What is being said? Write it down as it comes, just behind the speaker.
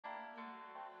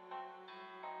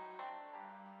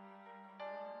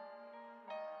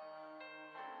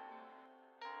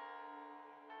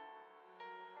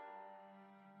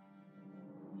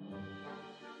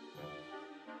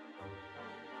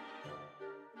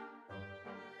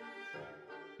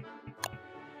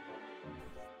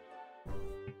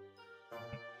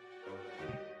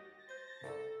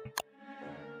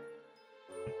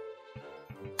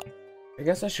I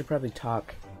guess I should probably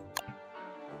talk.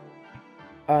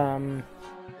 Oh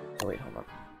wait, hold on.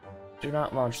 Do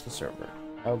not launch the server.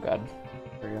 Oh god.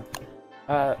 There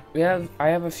we go. I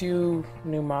have a few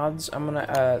new mods. I'm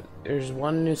gonna, there's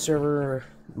one new server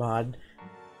mod.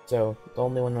 So, the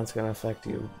only one that's gonna affect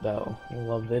you, though,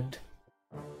 beloved.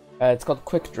 It's called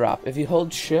Quick Drop. If you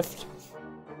hold shift,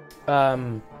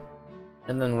 and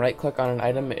then right click on an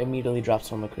item, it immediately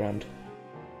drops on the ground.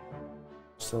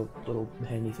 Just a little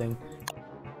handy thing.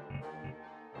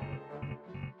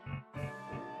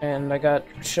 And I got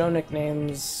show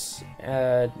nicknames,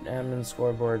 admin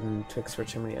scoreboard, and Twix for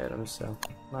too many items, so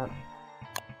not.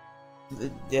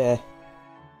 Yeah.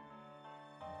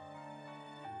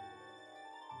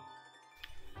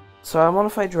 So I want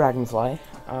to fight Dragonfly.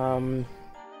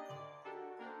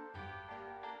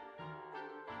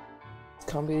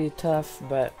 It's gonna be tough,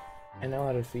 but I know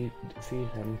how to defeat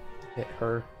him. Hit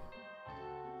her.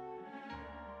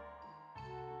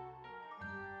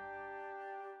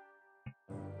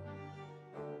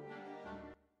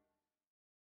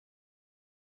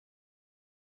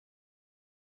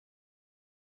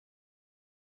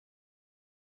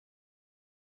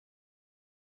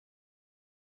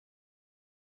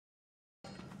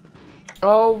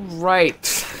 Oh, right.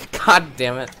 God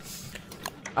damn it.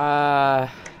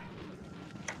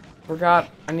 Forgot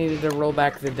I needed to roll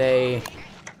back the day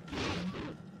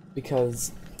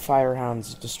because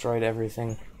Firehounds destroyed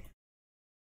everything.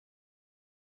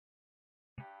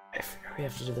 I forgot we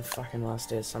have to do the fucking last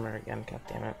day of summer again, god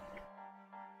damn it.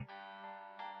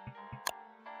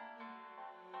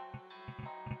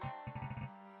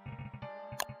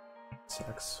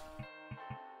 Sucks.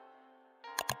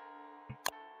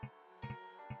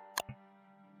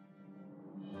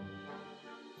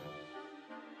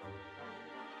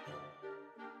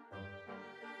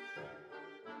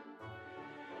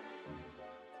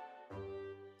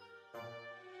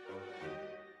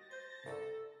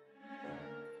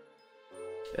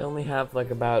 I only have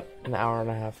like about an hour and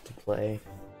a half to play,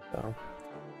 so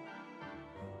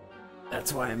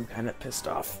that's why I'm kind of pissed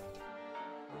off.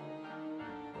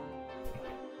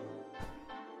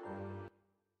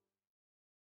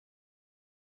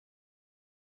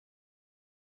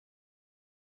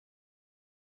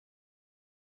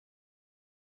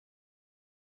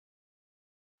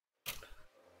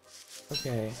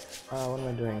 Okay, what am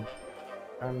I doing?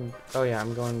 Oh yeah,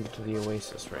 I'm going to the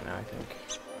Oasis right now, I think.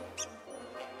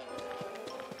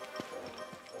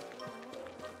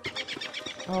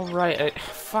 Oh right,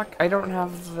 fuck, I don't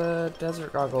have the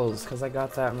desert goggles, because I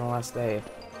got that on the last day.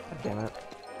 God damn it.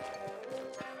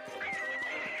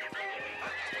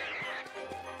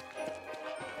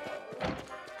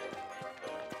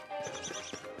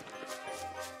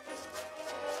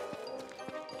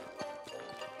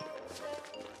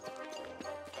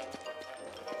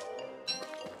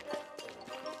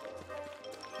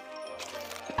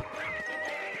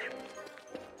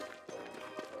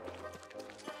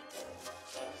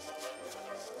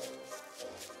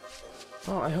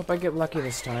 Well, I hope I get lucky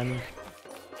this time.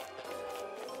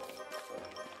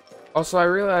 Also, I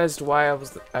realized why I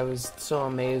was so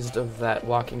amazed of that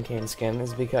walking cane skin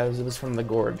is because it was from the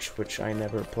Gorge, which I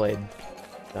never played.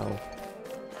 So.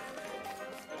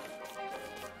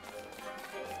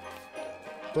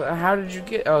 But how did you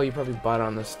get? Oh, you probably bought it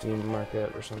on the Steam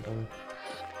market or something.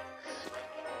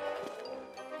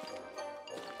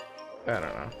 I don't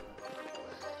know.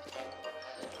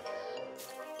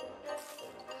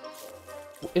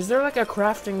 Is there like a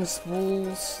crafting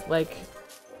spools like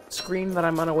screen that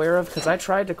I'm unaware of? Because I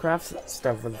tried to craft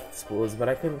stuff with spools, but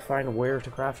I couldn't find where to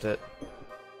craft it.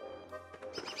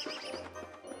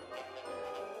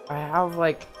 I have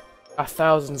like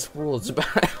 1,000 spools,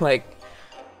 but like.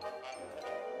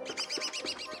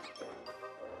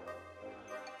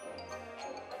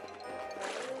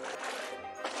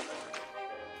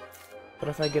 What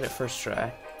if I get it first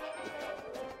try?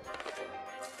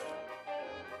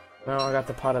 No, I got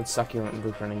the potted succulent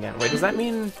blueprint again. Wait, does that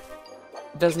mean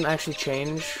it doesn't actually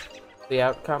change the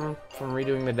outcome from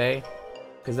redoing the day?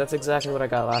 Because that's exactly what I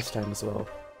got last time as well.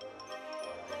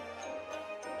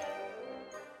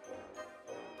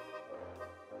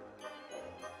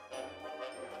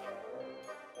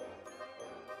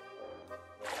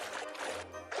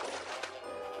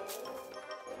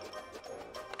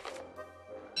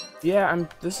 Yeah,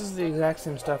 this is the exact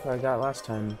same stuff I got last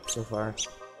time so far.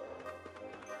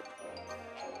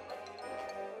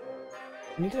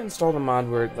 I need to install the mod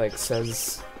where it like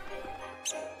says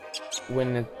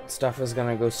when stuff is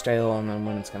gonna go stale and then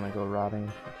when it's gonna go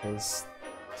rotting, because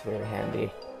it's very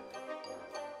handy.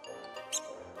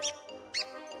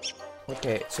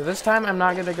 Okay, so this time I'm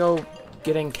not gonna go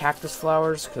getting cactus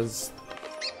flowers because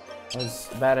That was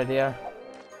a bad idea,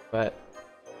 but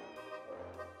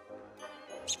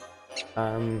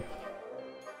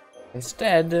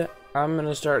instead, I'm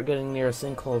gonna start getting near a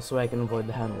sinkhole so I can avoid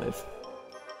the hand wave.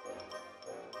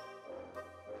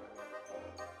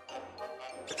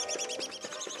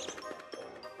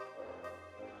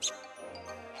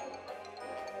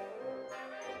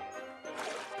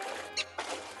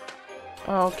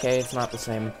 Oh, okay, it's not the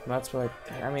same. That's what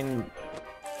I mean.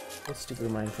 What stupid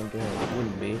am I thinking it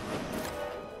wouldn't be?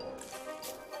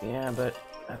 Yeah, but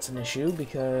that's an issue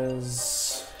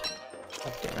because.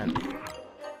 God damn it.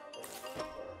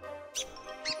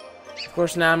 Of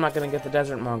course, now I'm not gonna get the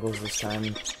desert Mongols this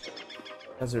time.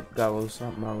 Desert Gallows,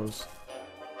 not Mongols.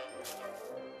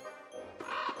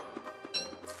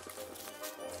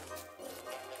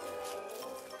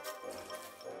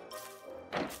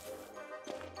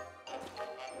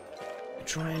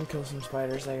 Try and kill some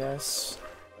spiders, I guess.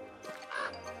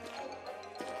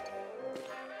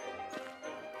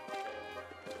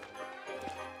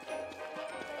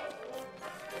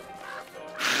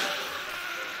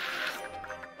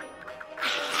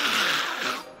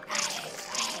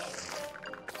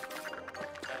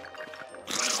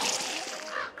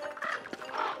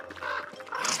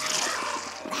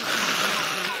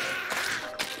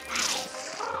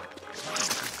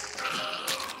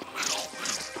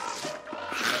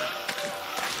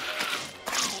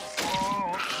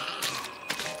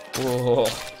 Whoa.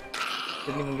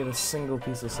 Didn't even get a single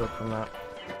piece of silk from that.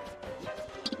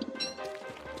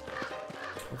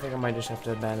 I think I might just have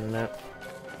to abandon it.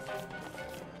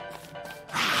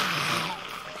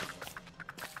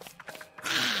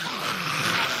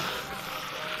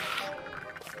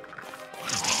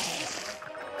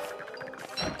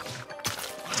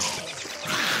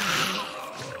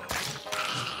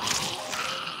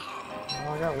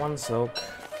 Oh, I got one silk.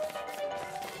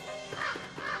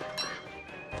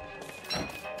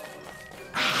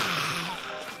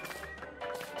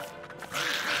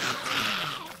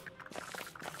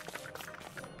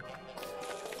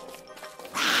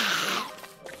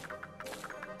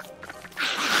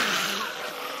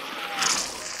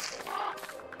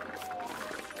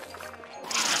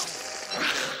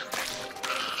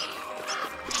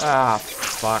 Ah,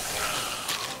 fuck.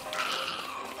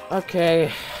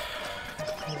 Okay.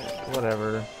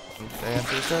 Whatever. I have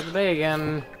to start the day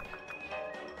again.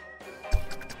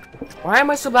 Why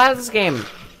am I so bad at this game?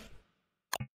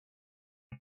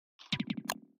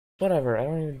 Whatever, I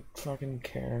don't even fucking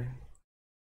care.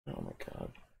 Oh my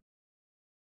god.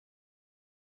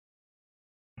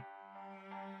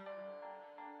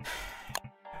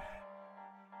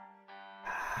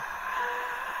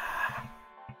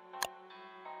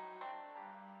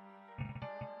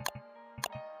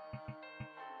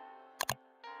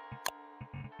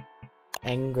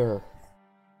 Anger.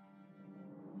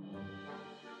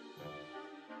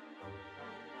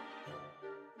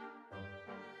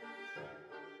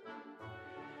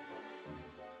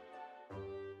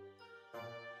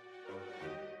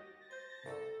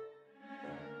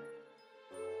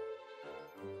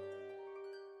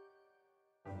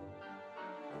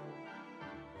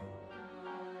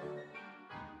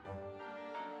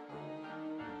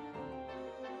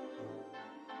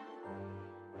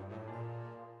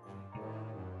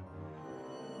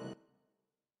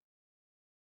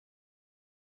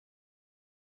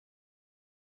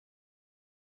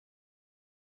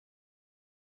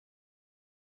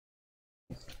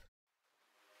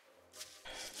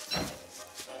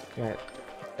 Okay,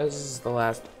 this is the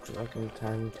last fucking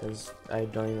time because I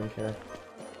don't even care.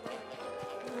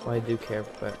 Well, I do care,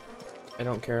 but I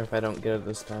don't care if I don't get it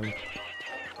this time.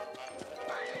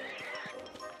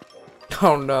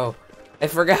 Oh no, I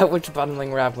forgot which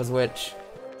bundling wrap was which.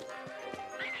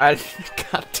 God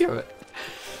damn it.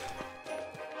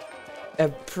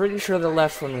 I'm pretty sure the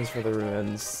left one was for the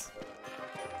ruins.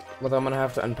 Although I'm gonna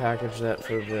have to unpackage that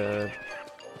for the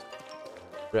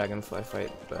Dragonfly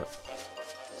fight, but...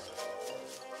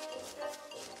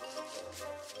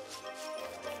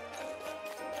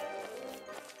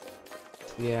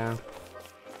 Yeah.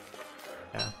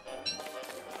 Just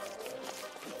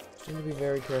need to be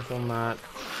very careful not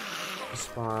to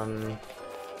spawn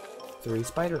 3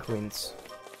 spider queens.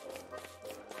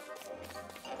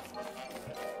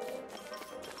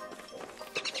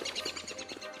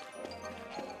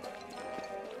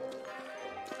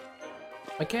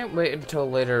 I can't wait until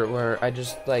later where I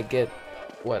just like get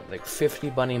what, like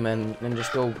 50 bunnymen and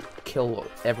just go kill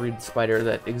every spider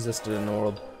that existed in the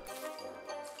world.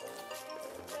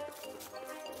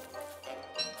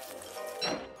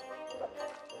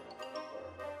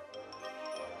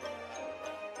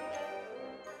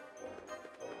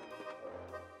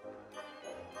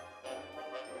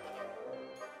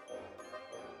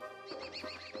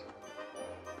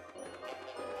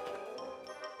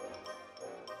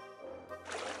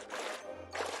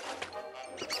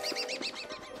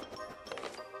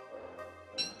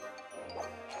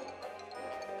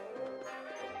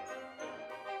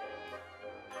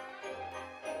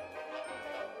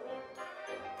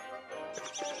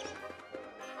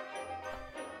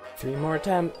 Three more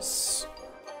attempts.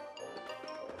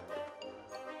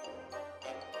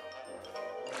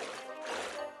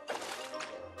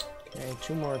 Okay,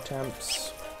 2 more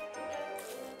attempts.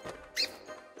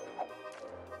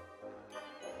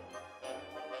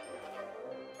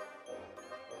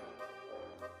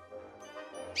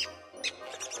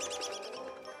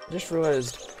 I just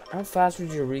realized, how fast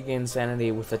would you regain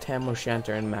sanity with the Tam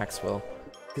O'Shanter and Maxwell?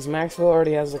 Because Maxwell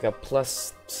already has like a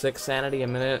 +6 sanity a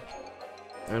minute.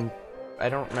 And I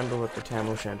don't remember what the Tam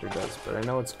O'Shanter does, but I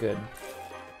know it's good.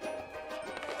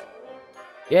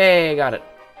 Yay, got it.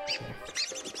 Okay.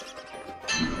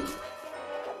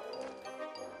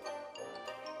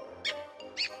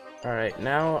 Alright,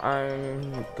 now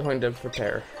I'm going to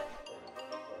prepare.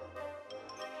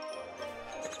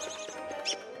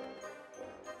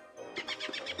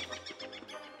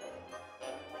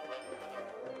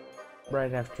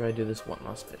 Right after I do this one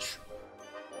last fish.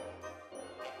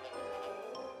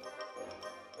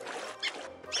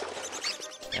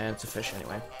 And it's a fish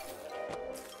anyway.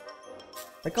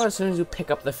 Like how as soon as you pick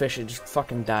up the fish, it just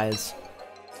fucking dies.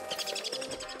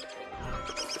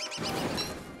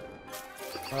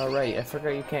 Right, I forgot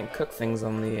you can't cook things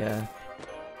on the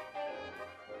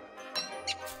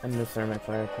endothermic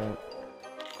fire plant.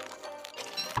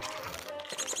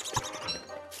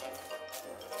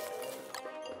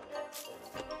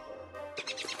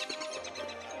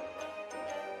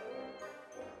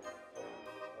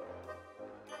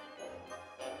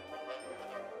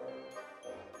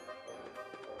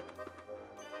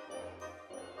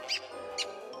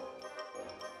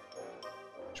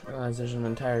 Realize there's an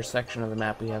entire section of the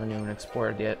map we haven't even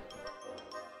explored yet.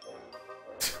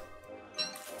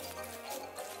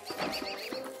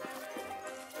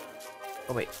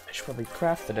 Oh wait, I should probably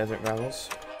craft the desert goggles.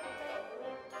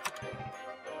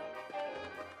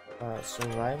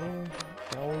 Survival?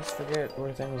 I always forget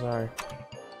where things are.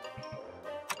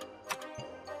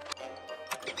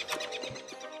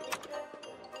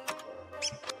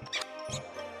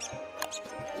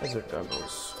 Desert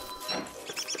goggles.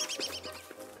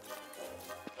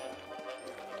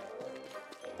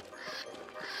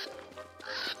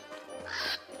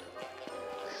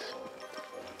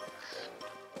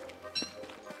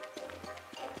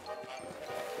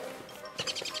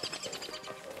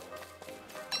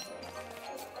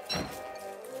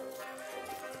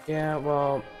 Yeah,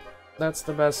 well, that's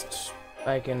the best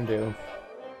I can do.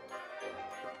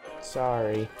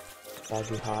 Sorry,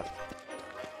 Doggy Hot.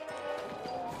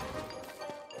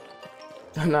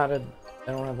 I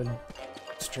don't have an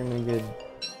extremely good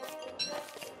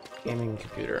gaming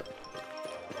computer.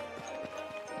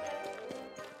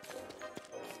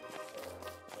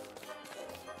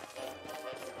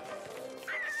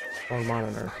 Or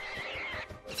monitor.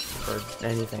 Or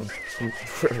anything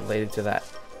related to that.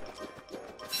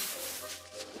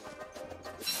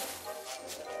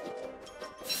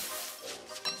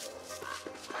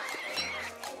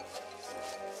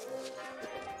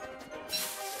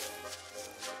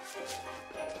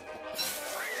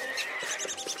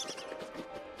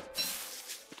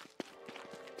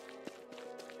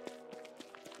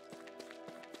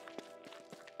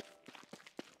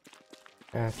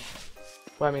 Yeah.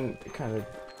 Well, I mean, it kind of...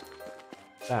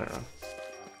 I don't know.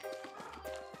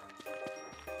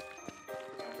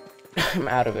 I'm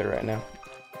out of it right now.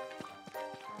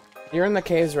 You're in the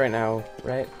caves right now,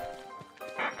 right?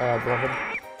 Beloved?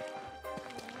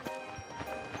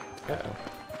 Uh-oh.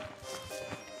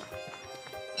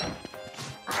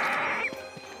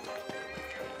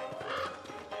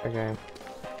 Okay.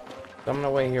 So I'm gonna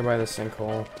wait here by the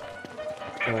sinkhole.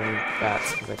 Killing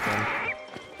bats because I can.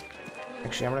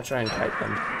 Actually, I'm gonna try and kite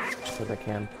them, just because I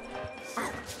can.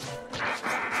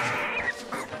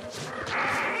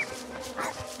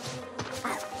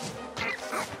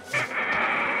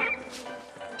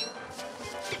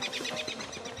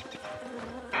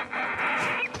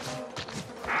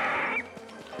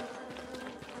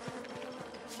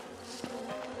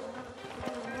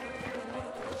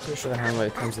 Pretty sure the highway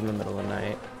comes in the middle of the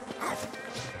night.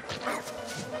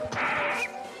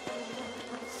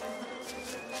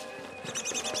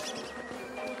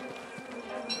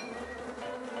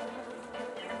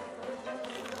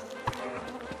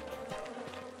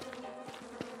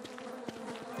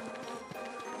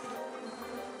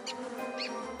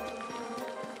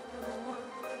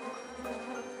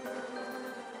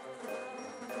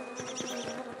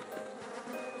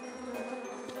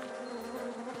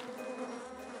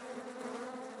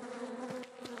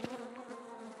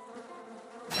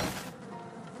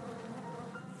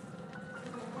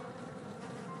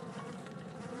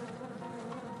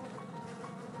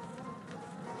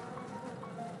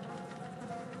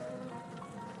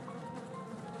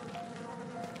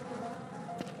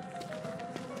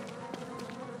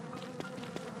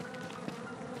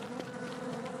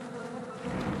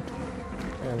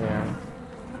 There they are.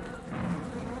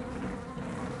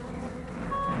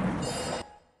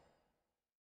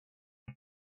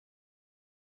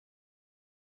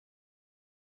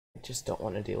 I just don't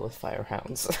want to deal with fire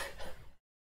hounds.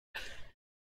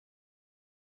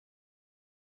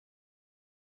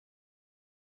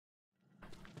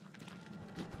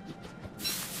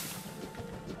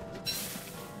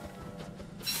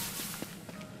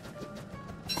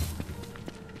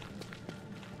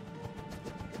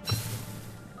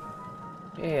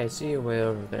 Hey, I see you way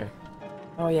over there.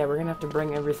 Oh yeah, we're gonna have to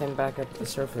bring everything back up to the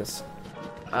surface.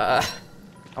 I'm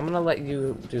gonna let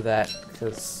you do that,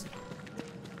 because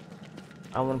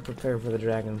I want to prepare for the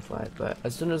Dragonfly, but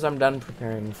as soon as I'm done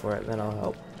preparing for it, then I'll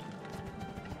help.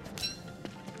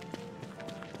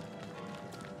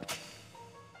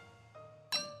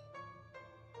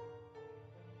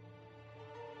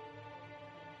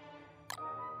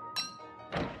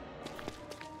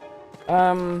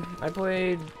 I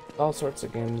played all sorts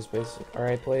of games, basically. Or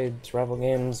I played survival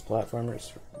games,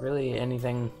 platformers, really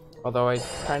anything. Although I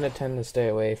kind of tend to stay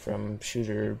away from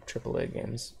shooter AAA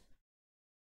games.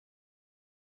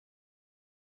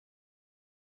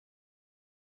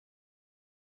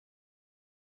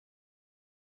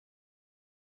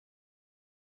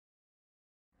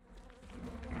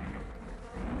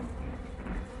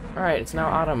 Alright, it's now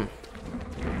autumn.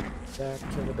 Back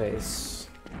to the base.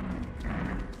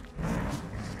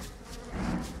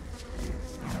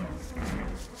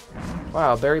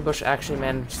 Wow, Berry Bush actually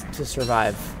managed to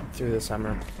survive through the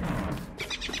summer.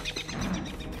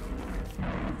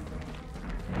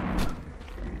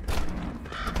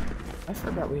 I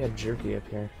forgot we had jerky up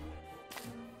here.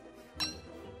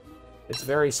 It's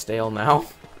very stale now.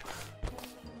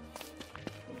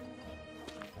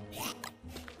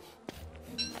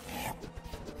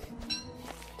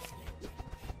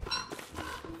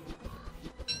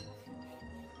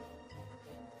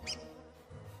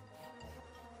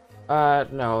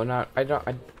 No, I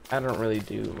don't really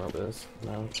do MOBAs,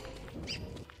 no.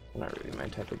 Not really my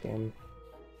type of game.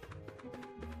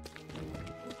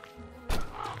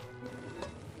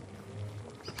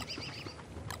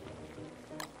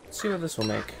 Let's see what this will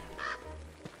make.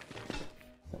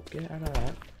 Get out of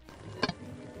that.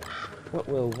 What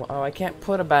will... Oh, I can't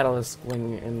put a basilisk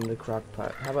wing in the crock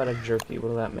pot. How about a jerky? What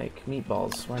will that make?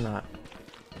 Meatballs, why not?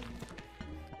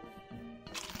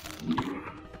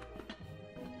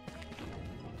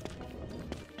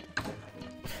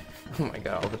 Oh my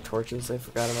god, all the torches, I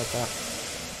forgot about that.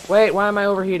 Wait, why am I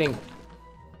overheating?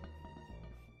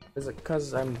 Is it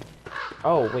because I'm...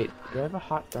 Oh, wait, do I have a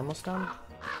hot thermalstone?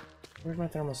 Where's my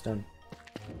thermalstone?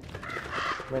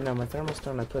 Wait, no, my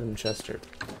thermalstone I put in Chester.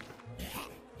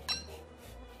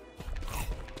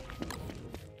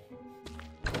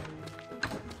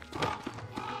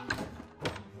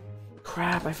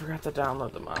 Crap, I forgot to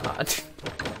download the mod.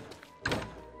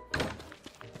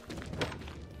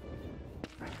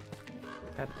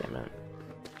 God damn it.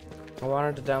 I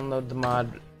wanted to download the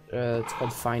mod, it's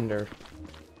called Finder.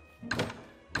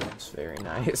 It's very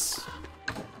nice.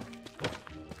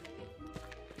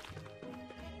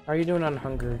 How are you doing on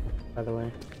hunger, by the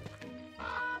way?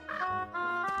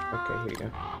 Okay, here you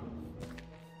go.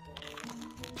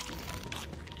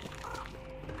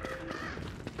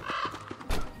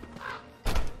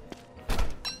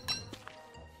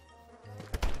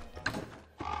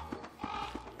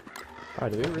 Oh,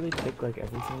 do we really take, like,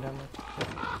 everything down there?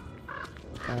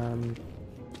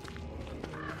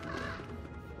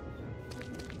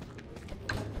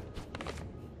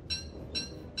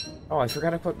 Oh, I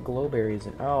forgot to put glowberries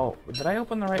in. Oh, did I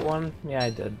open the right one? Yeah, I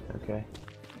did. Okay.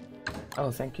 Oh,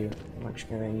 thank you. I'm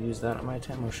actually gonna use that on my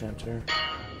Tamo Shanter.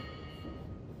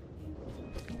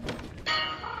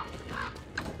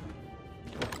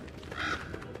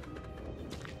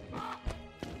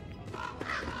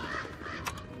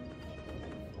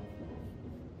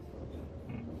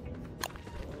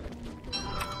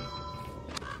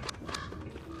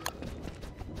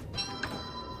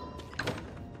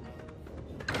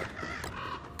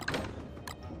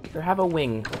 Or have a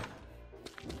wing.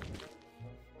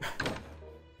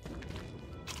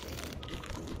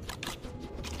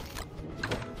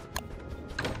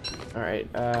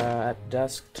 Alright, at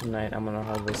dusk tonight I'm gonna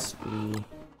harvest the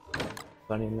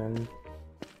bunnymen.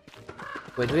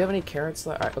 Wait, do we have any carrots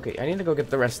left? Okay, I need to go get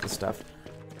the rest of the stuff.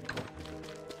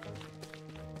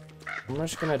 I'm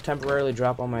just gonna temporarily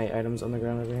drop all my items on the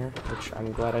ground over here, which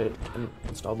I'm glad I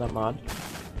installed that mod.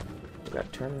 We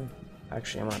got turn.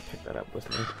 Actually, I'm gonna pick that up with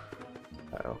me.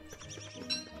 Uh-oh.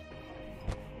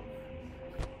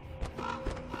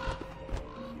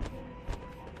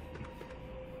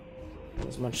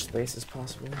 As much space as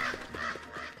possible.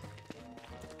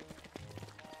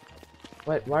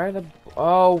 What? Why are the...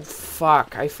 Oh,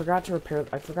 fuck. I forgot to repair...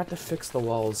 I forgot to fix the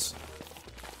walls.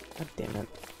 God damn it.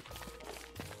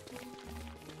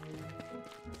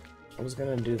 I was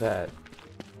gonna do that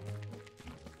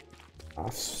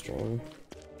off stream.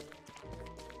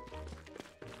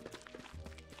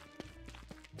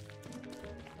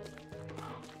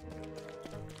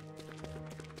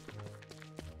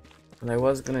 And I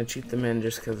was gonna cheat them in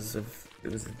just because of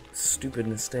it was a stupid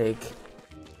mistake.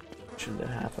 Shouldn't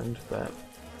have happened, but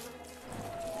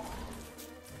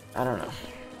I don't know.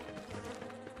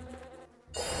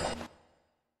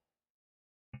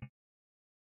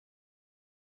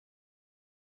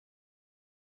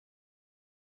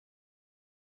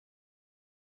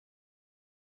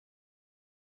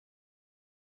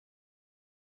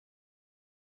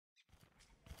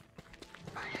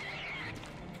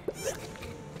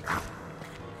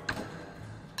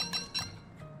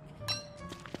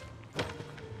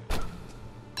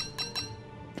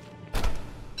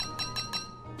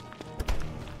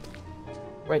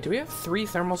 Wait, do we have 3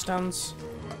 thermal stones?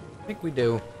 I think we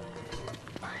do.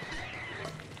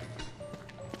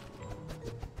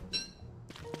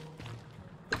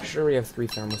 Sure, we have 3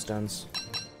 thermal stones.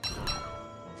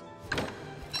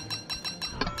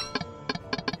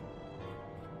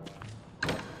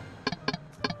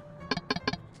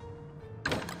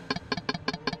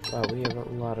 Wow, we have a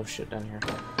lot of shit down here.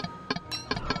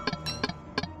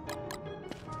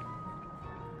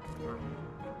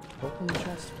 Open the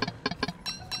chest.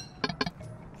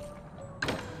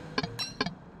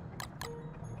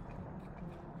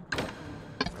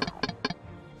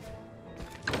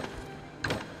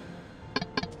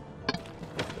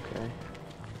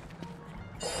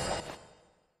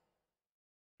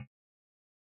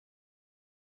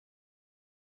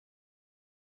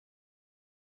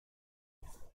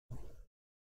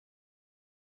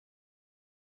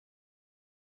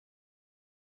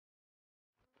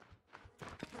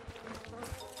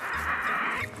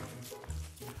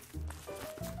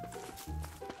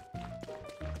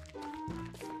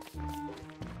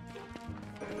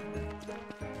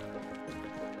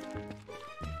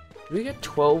 Did we get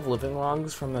 12 living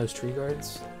logs from those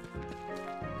Treeguards?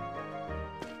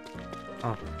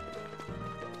 Oh.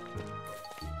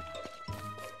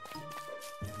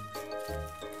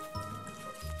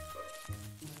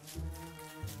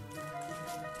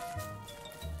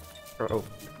 Oh.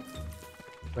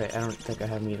 Wait, I don't think I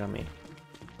have meat on me.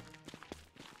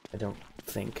 I don't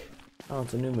think. Oh,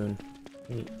 it's a new moon.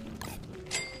 Neat.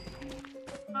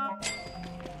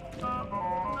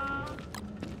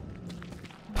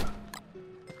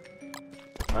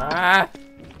 Ah!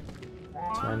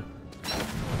 It's fine.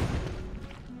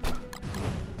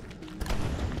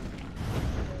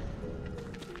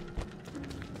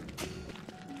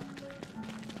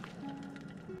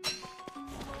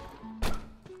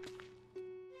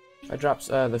 I dropped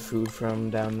the food from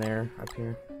down there, up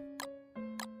here.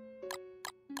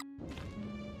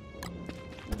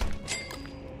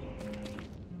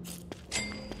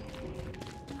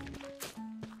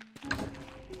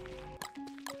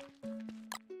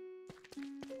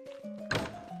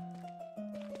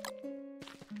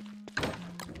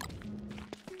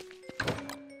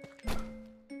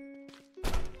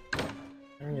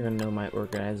 I don't even know my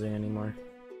organizing anymore.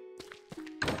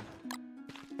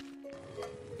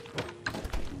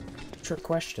 Trick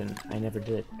question. I never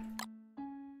did.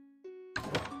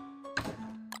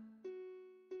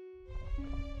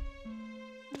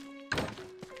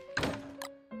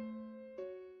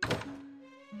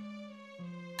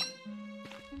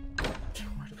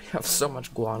 Why do we have so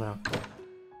much guano?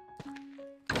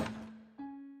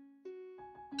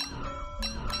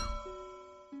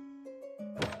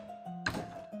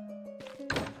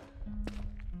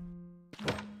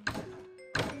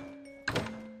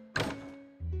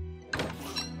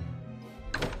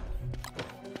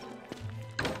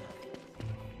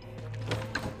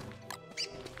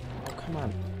 Come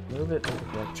on, move it to the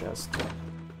correct chest.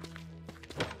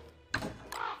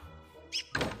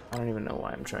 I don't even know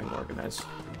why I'm trying to organize.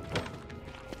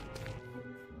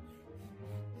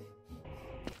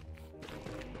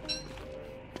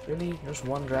 Really? There's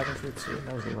one dragon fruit seed?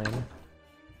 That was lame.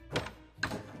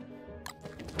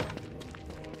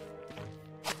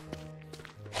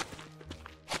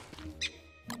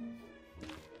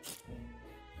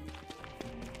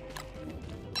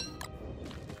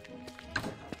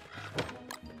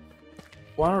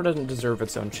 Guano doesn't deserve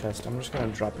its own chest. I'm just gonna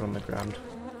drop it on the ground.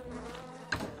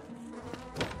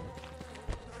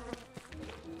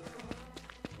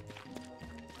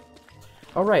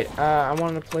 Alright, I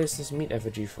wanted to place this meat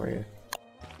effigy for you.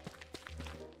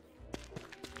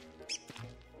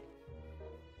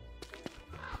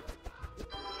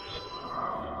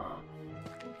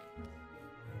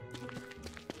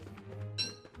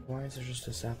 Why is there just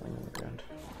a sapling on the ground?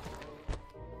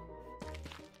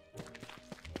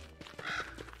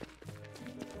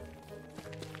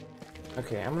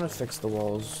 Okay, I'm gonna fix the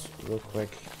walls real quick.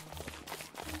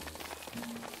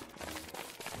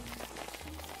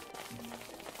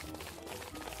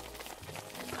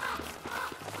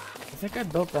 I think I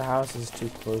built the houses too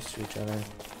close to each other.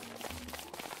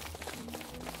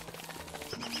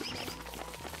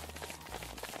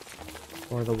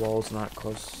 Or the walls not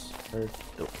close. Or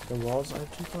the walls are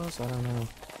too close? I don't know.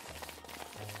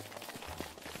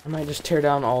 I might just tear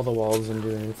down all the walls and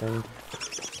do anything.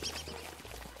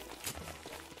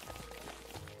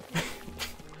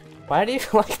 Why do you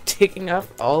like taking up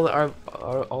all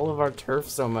of our turf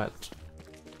so much?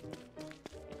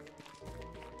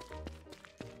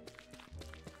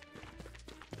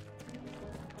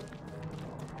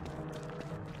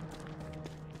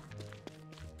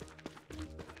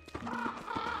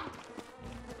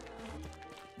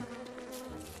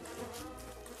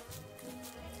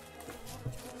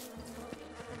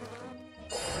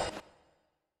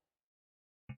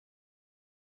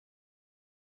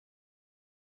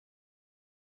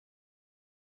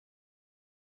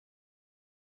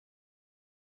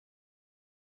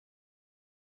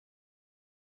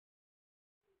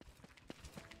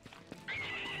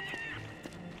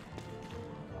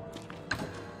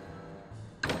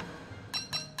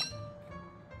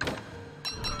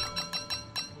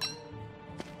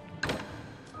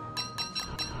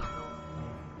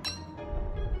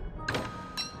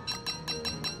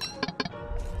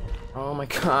 Oh my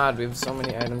god, we have so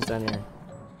many items down here.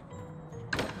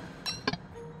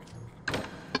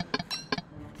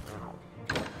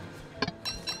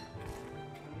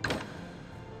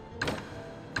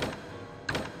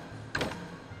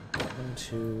 One,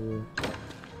 two.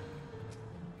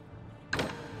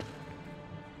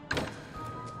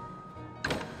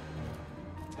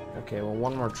 Okay, well,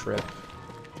 one more trip.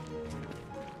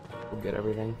 We'll get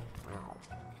everything.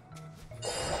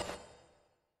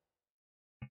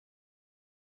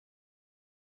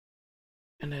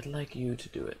 And I'd like you to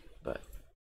do it, but...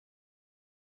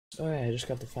 Oh yeah, I just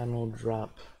got the final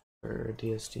drop for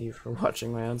DST for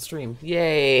watching my own stream.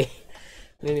 Yay! I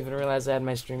didn't even realize I had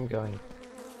my stream going.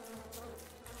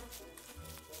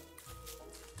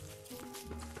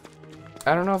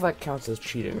 I don't know if that counts as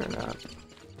cheating or not.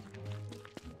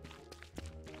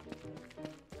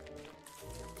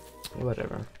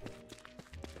 Whatever.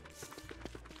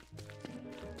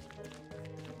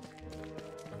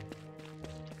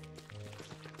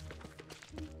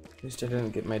 At least I didn't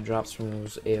get my drops from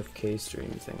those AFK stream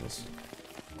things.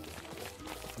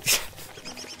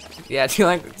 Yeah, do you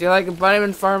like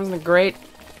Bunnyman Farms in the Great?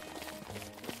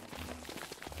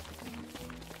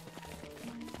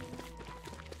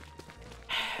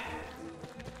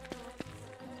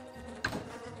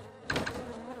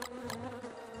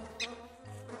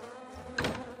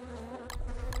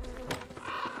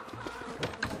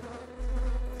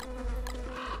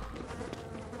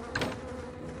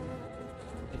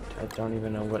 I don't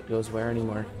even know what goes where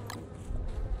anymore.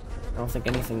 I don't think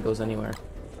anything goes anywhere.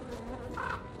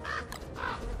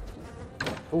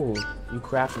 Ooh, you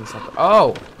crafting something.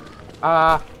 Oh!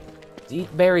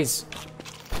 Eat berries.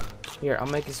 Here, I'll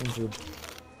make you some food.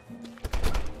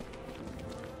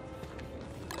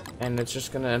 And it's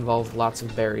just gonna involve lots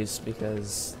of berries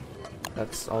because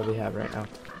that's all we have right now.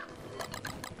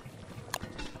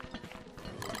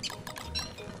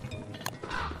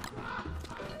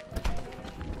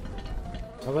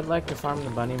 I would like to farm the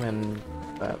bunnymen,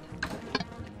 but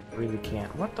really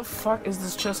can't. What the fuck is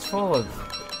this chest full of?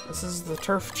 This is the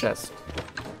turf chest.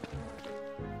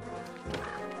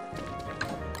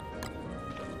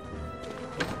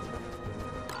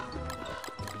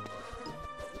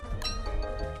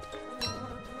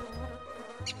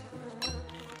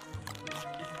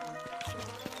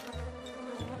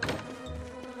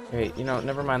 Wait, you know,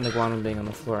 never mind the guano being on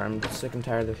the floor. I'm sick and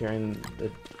tired of hearing the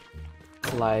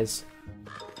flies.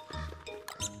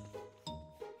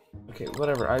 Okay,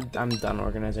 whatever. I'm done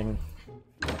organizing.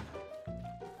 I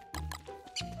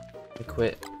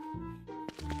quit.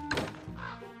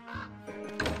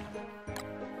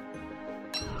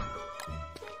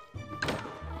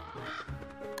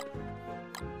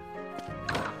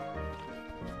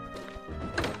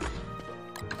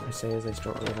 I say as I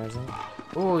start organizing.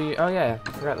 Ooh, oh yeah,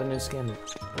 I forgot the new skin.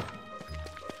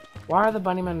 Why are the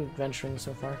bunnymen venturing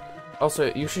so far?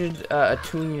 Also, you should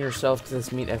attune yourself to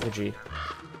this meat effigy.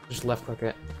 Just left click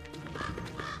it.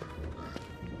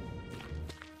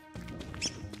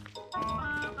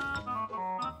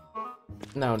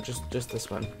 No, just this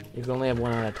one. You can only have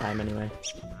one at a time anyway.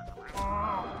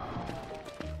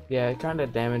 Yeah, it kind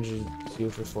of damages you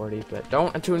for 40, but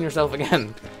don't attune yourself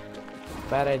again.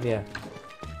 Bad idea.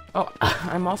 Oh,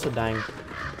 I'm also dying.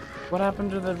 What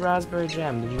happened to the raspberry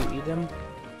jam? Did you eat them?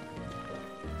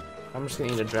 I'm just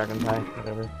gonna eat a dragonfly,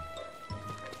 whatever.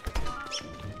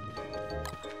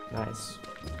 Nice.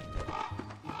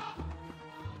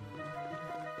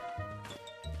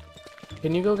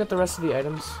 Can you go get the rest of the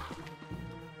items?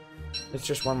 It's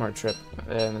just one more trip,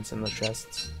 and it's in the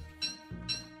chests.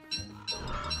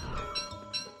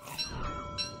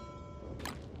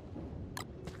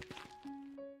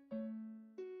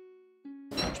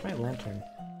 Where's my lantern?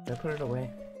 Did I put it away?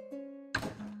 I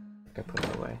think I put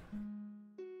it away.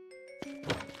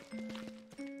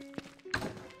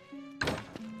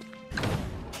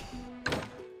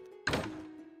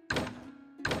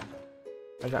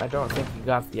 I don't think you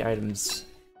got the items.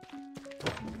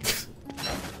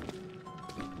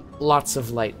 Lots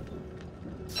of light.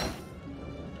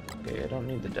 Okay, I don't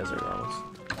need the desert rolls.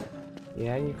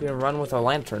 Yeah, you can run with a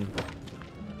lantern.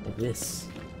 Like this.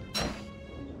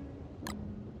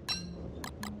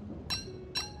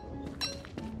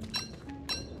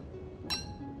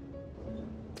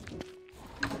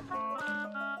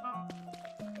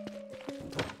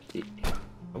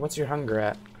 What's your hunger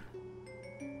at?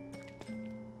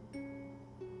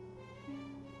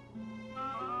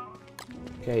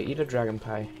 Okay, eat a dragon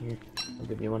pie. Here, I'll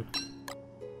give you one.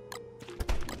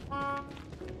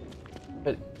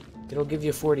 But it'll give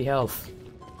you 40 health.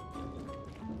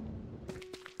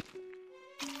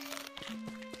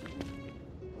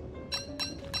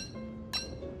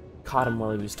 Caught him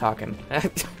while he was talking.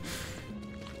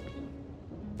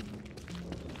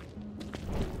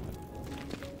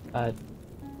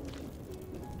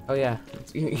 Oh yeah,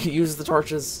 use the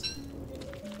torches.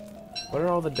 What are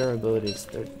all the durabilities?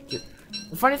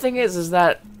 The funny thing is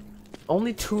that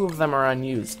only 2 of them are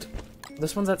unused.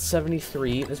 This one's at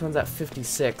 73, this one's at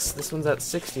 56, this one's at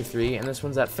 63, and this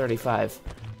one's at 35.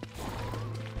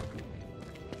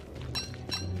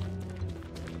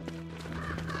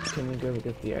 Can you go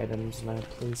get the items now,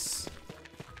 please?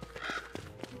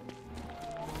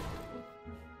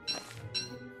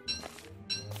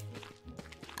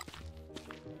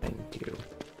 Thank you.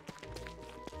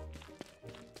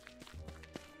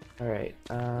 Alright,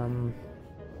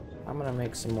 I'm gonna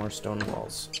make some more stone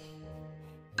walls.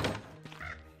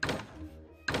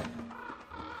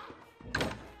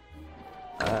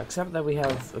 Except that we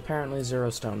have apparently 0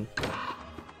 stone.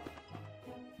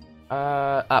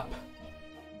 Up.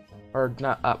 Or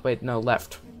not up, wait, no,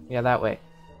 left. Yeah, that way.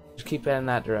 Just keep it in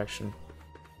that direction.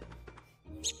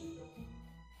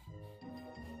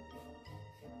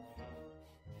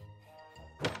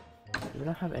 Do we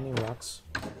not have any rocks?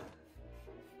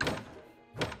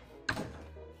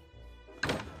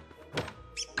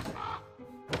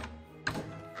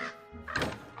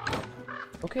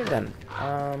 Okay then,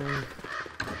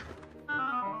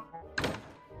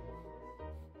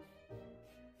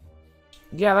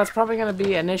 yeah, that's probably gonna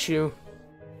be an issue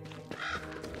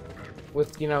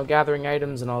with, you know, gathering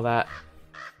items and all that.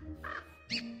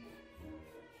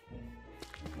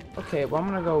 Okay, well, I'm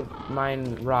gonna go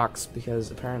mine rocks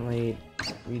because apparently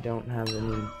we don't have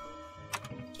any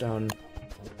stone.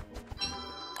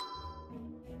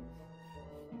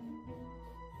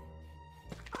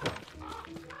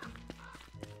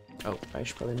 Oh, I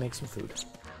should probably make some food.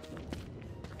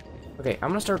 Okay, I'm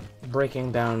gonna start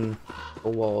breaking down the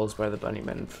walls by the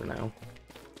bunnymen for now.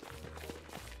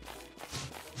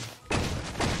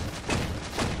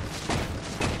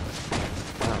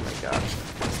 Oh my gosh,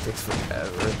 this takes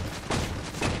forever.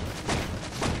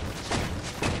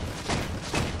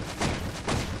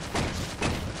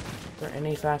 Is there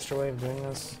any faster way of doing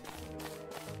this?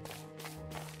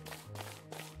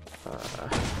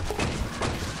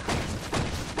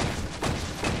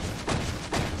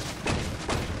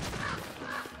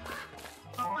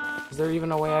 Is there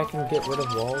even a way I can get rid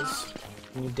of walls?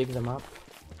 Can you dig them up?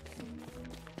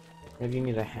 Maybe you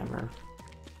need a hammer.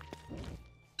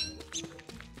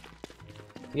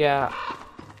 Yeah.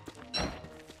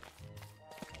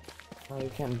 Oh, you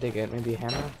can't dig it. Maybe a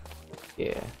hammer?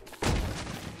 Yeah.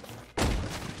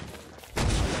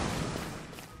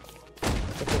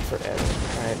 It took forever.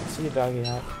 Alright, see you, doggy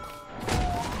hat.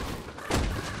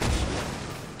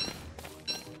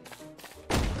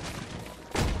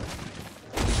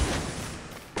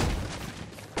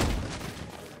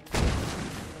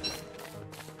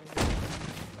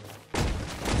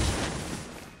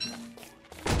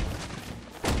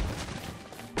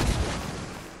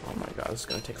 This is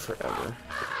gonna take forever.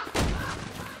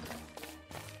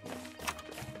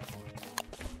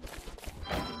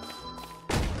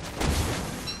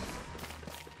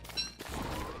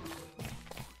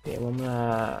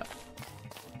 well,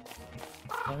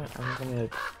 I'm gonna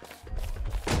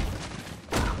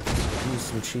use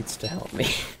some cheats to help me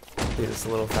do this a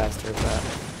little faster, but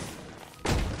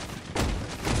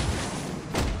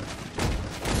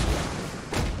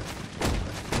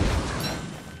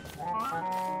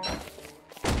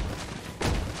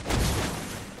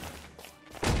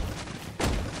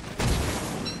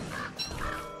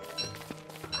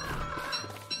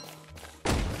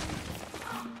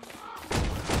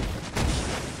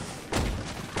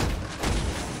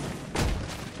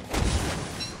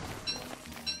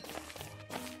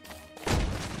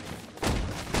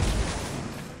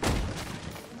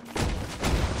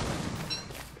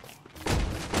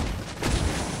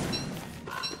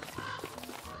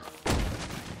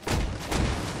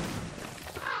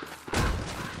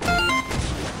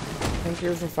thank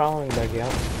you for following, Bearger.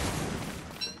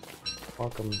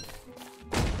 Welcome.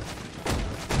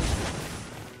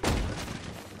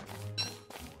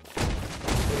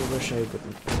 I wish I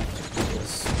wouldn't have to do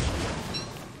this.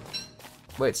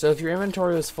 Wait, so if your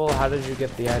inventory was full, how did you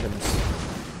get the items?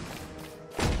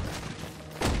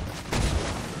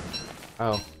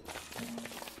 Oh.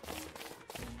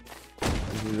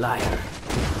 You liar.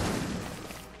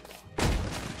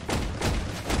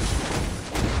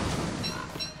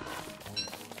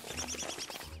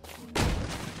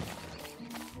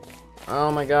 Oh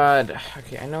my god.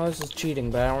 Okay, I know this is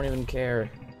cheating, but I don't even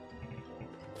care.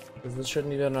 Because this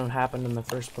shouldn't even have happened in the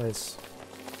first place.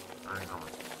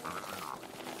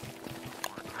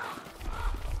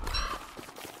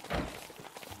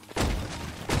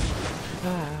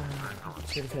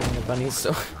 Should have hit the bunnies,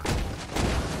 so...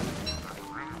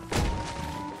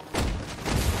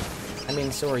 I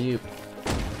mean, so are you.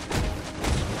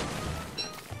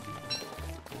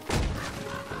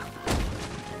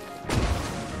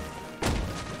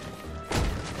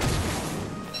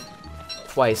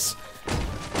 Twice.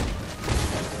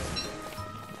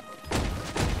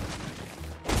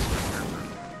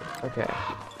 Okay.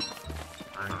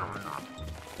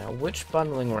 Now, which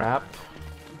bundling wrap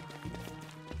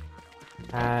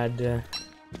had... I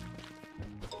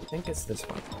think it's this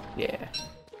one. Yeah.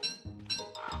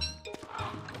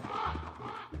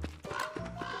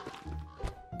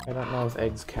 I don't know if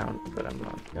eggs count, but I'm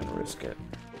not gonna risk it.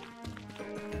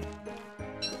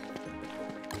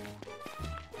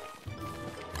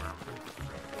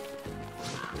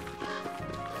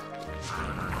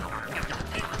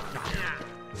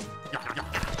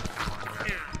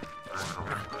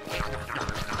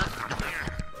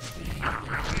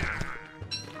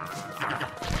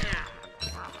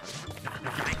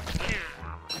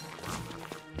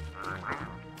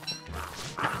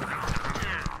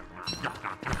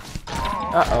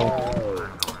 Uh-oh.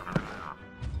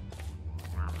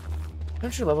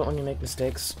 Don't you love it when you make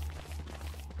mistakes?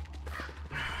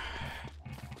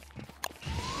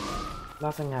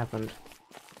 Nothing happened.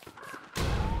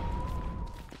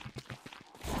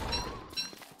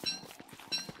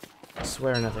 I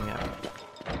swear nothing happened.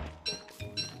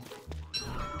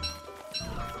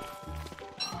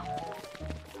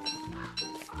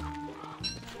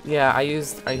 Yeah, I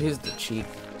used the cheat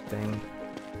thing.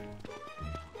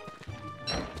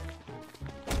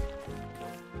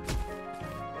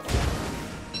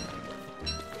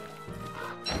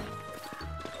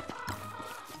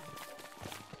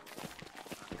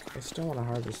 I still want to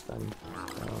harvest them,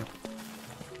 so...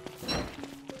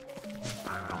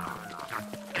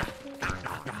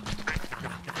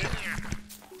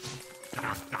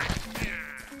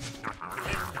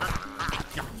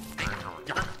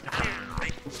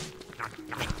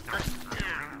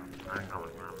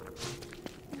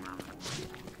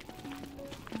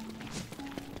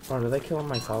 Oh, did they kill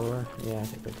my follower? Yeah, I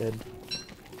think they did.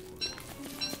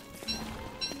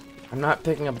 I'm not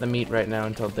picking up the meat right now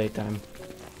until daytime.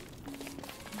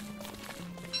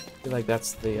 I feel like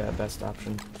that's the best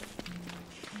option.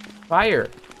 Fire!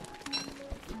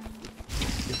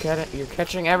 You're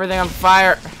catching everything on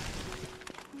fire!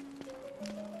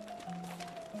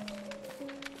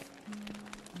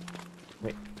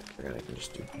 Wait, I forgot I can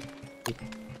just do...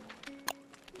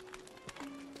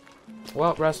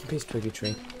 Well, rest in peace, Twiggy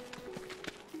Tree.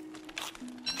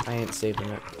 I ain't saving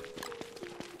it.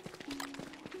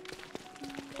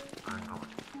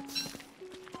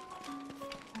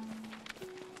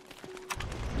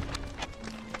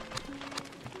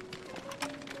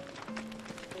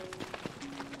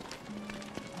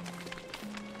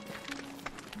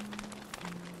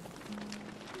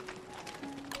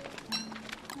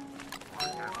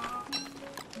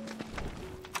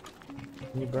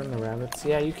 Can you burn the rabbits?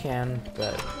 Yeah, you can,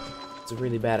 but it's a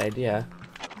really bad idea.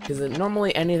 Because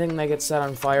normally anything that gets set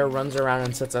on fire runs around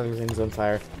and sets other things on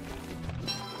fire.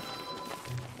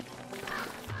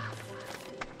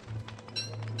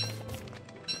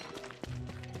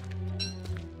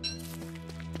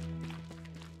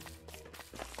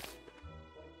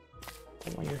 I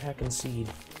want your heckin' seed.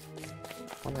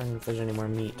 Wondering if there's any more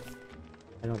meat.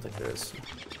 I don't think there is.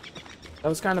 That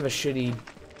was kind of a shitty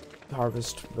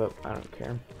harvest, but I don't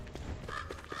care.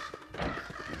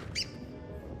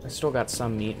 I still got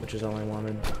some meat, which is all I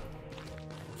wanted.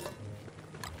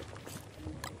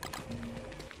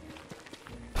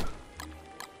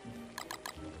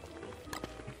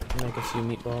 Make a few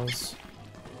meatballs.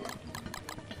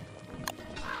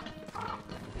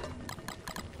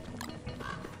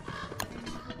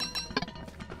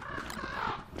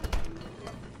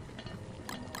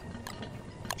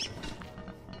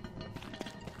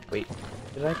 Wait,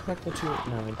 did I collect the two?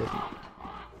 No, I didn't.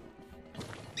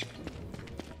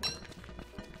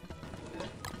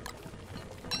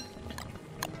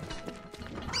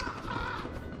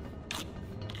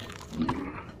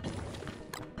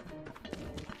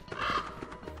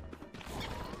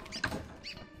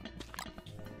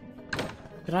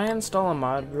 Can I install a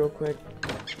mod real quick?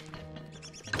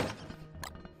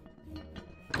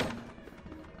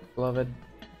 Beloved.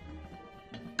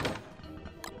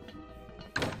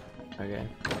 Okay.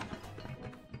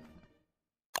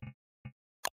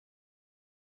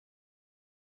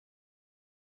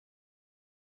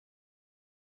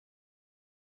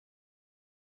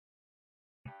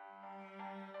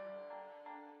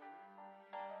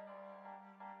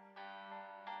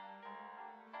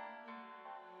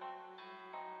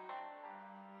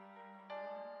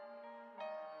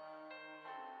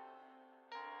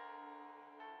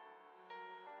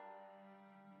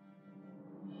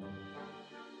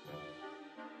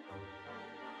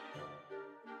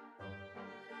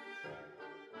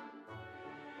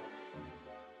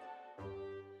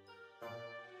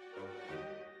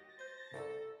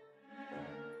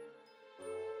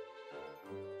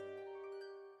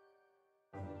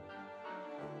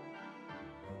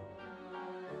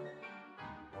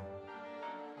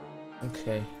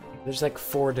 Okay, there's like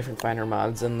 4 different finder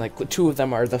mods, and like 2 of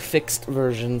them are the fixed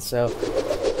version, so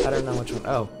I don't know which one.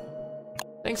 Oh,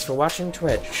 thanks for watching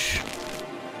Twitch.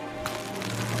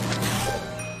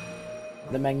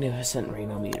 The magnificent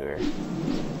Rainometer.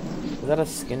 Is that a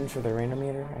skin for the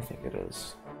Rainometer? I think it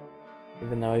is.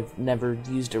 Even though I've never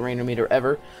used a Rainometer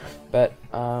ever, but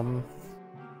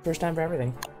first time for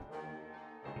everything.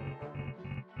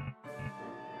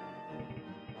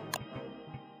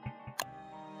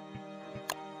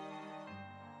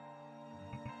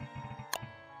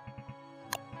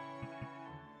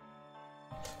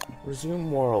 Resume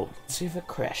world. Let's see if it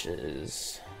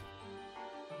crashes.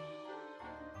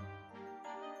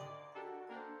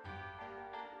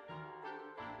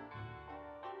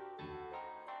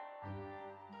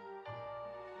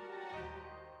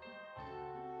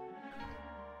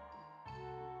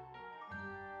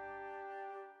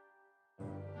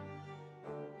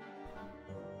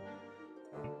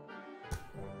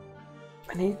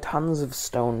 I need tons of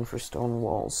stone for stone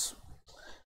walls.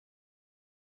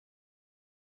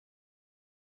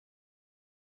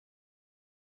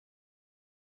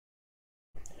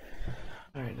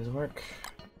 Alright, does it work?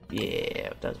 Yeah,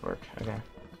 it does work. Okay.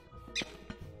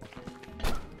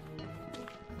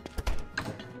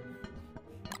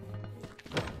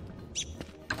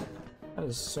 That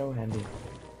is so handy.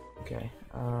 Okay,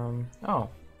 oh,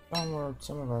 found where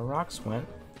some of our rocks went.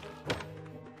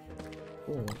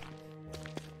 Cool.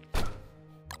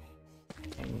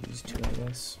 And these 2, I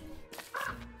guess.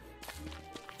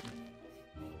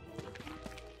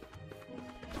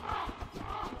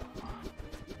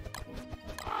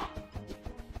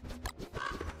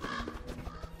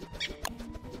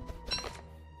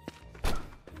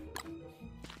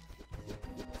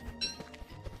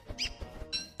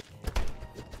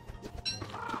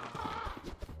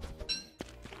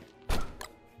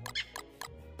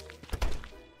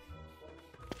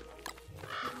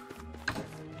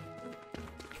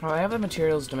 Well, I have the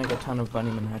materials to make a ton of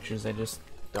bunnyman hatches, I just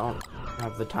don't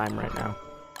have the time right now.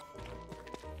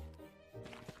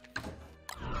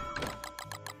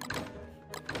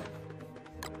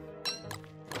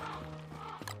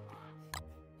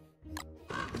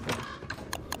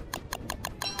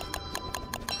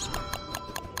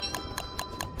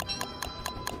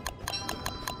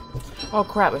 Oh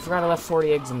crap, I forgot I left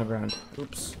 40 eggs in the ground.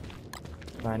 Oops.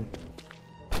 Fine.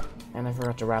 And I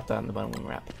forgot to wrap that in the bunnyman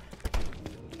wrap.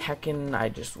 Heckin', I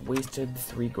just wasted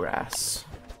 3 grass.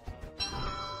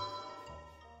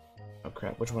 Oh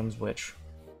crap, which one's which?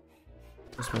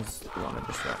 This one's the one I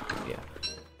just wrapped, yeah.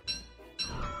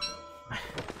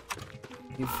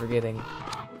 Keep forgetting.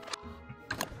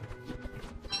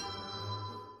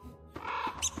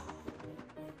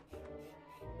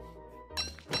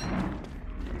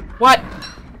 What?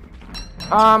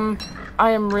 I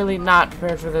am really not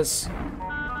prepared for this.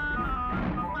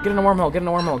 Get in the wormhole, get in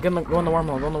the wormhole, go in the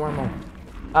wormhole, go in the wormhole.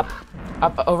 Up,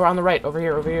 up, over on the right, over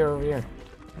here, over here, over here.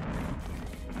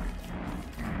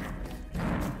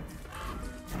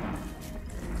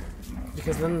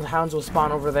 Because then the hounds will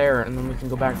spawn over there, and then we can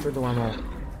go back through the wormhole.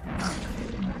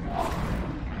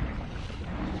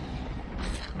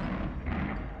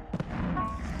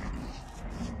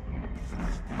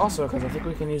 Also, because I think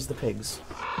we can use the pigs.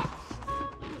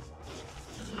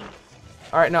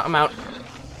 Alright, no, I'm out.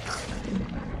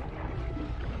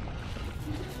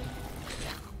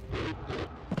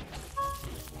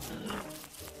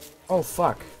 Oh,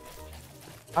 fuck.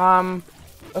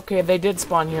 Okay, they did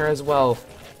spawn here as well.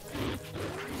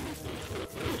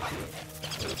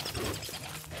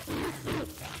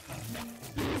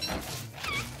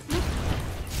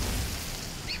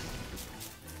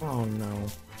 Oh, no.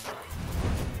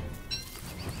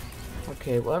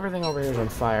 Okay, well, everything over here is on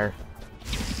fire.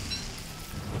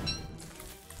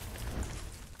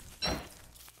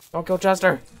 Don't kill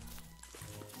Chester!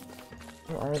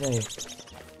 Where are they?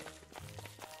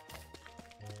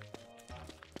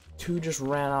 Two just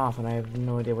ran off, and I have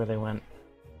no idea where they went.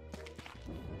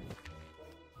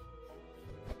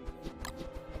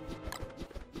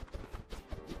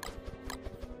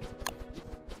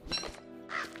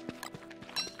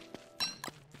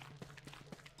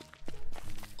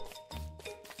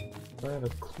 I have a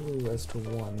clue as to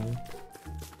one.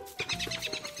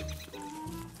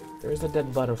 There's a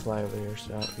dead butterfly over here,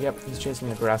 so... Yep, he's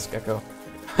chasing a grass gecko.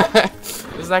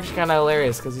 This is actually kind of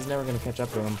hilarious, because he's never going to catch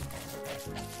up to him.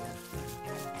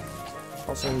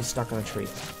 Also, he's stuck on a tree.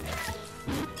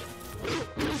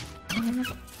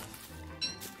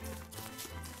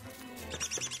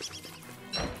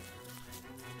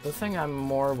 The thing I'm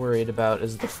more worried about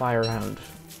is the firehound.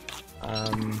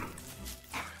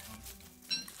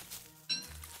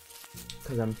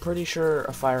 Because I'm pretty sure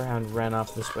a firehound ran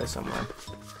off this way somewhere.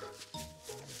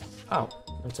 Oh,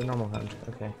 it's a normal hound.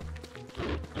 Okay.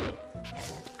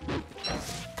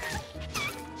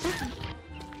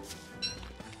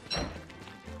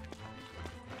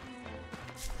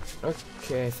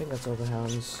 Okay, I think that's all the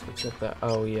hounds, except that...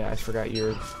 Oh, yeah, I forgot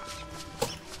your...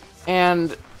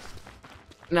 And...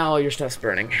 now all your stuff's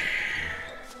burning.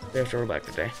 We have to roll back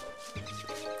today.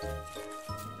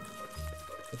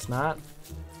 It's not?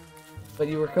 But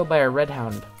you were killed by a red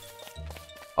hound.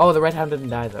 Oh, the red hound didn't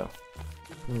die, though.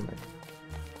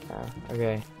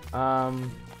 Okay.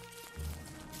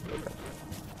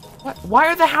 What? Why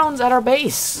are the hounds at our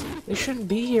base? They shouldn't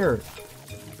be here.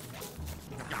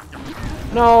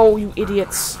 No, you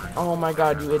idiots. Oh my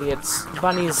god, you idiots.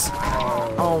 Bunnies.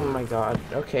 Oh my god.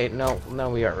 Okay, no,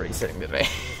 we are resetting today.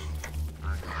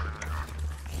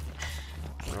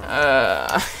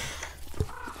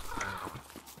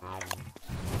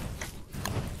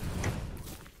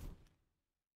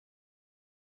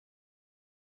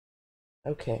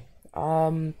 Okay,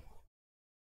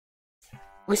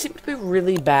 we seem to be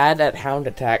really bad at hound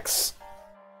attacks.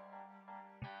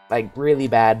 Like, really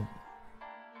bad.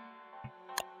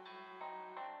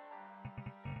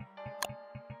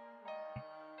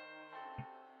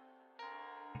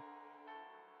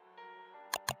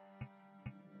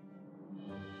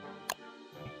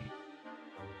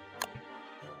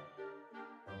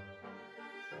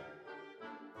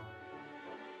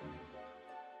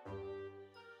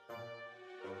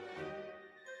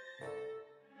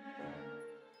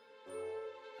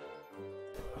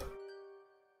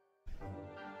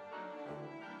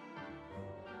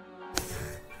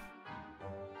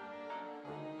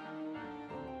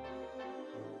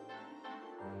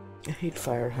 I hate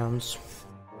firehounds.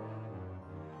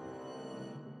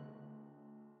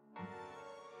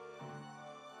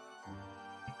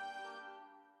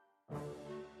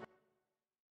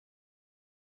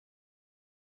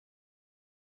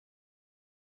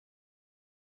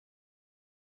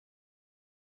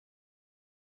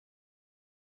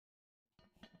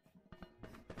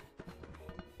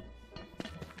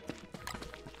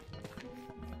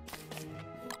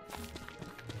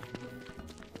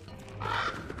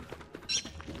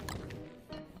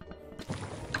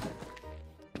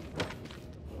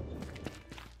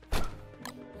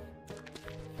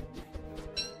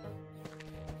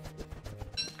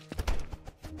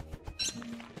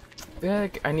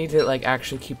 I need to like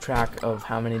actually keep track of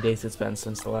how many days it's been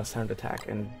since the last hound attack,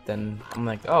 and then I'm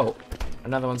like, oh,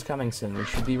 another one's coming soon. We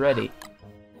should be ready.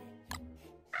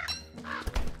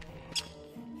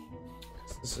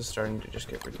 This is starting to just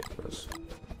get ridiculous.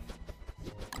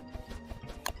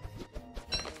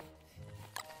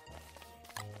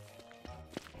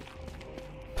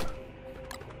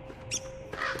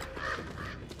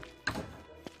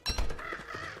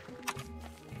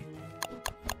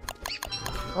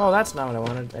 Oh, that's not what I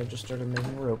wanted. I just started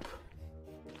making rope.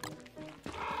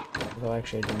 Although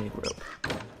actually I do need rope.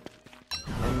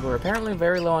 And we're apparently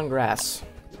very low on grass.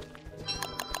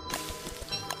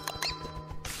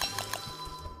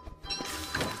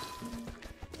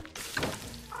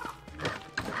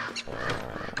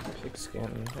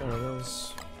 Pigskin, there it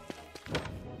is.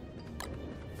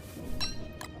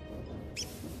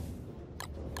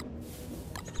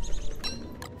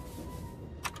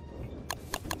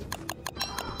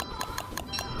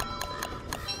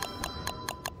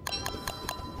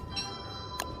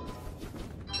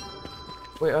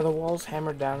 Wait, are the walls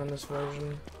hammered down in this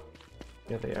version?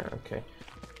 Yeah, they are, okay.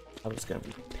 I was gonna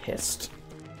be pissed.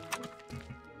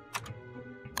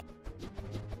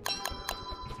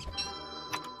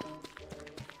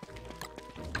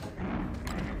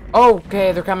 Oh,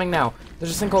 okay, they're coming now.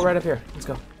 There's a sinkhole right up here. Let's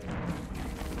go.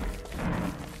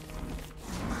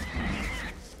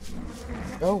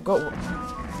 Go, go.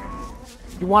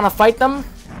 You wanna fight them?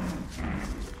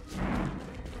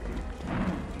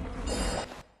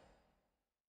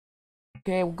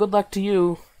 Okay, well, good luck to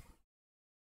you.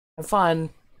 Have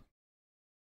fun.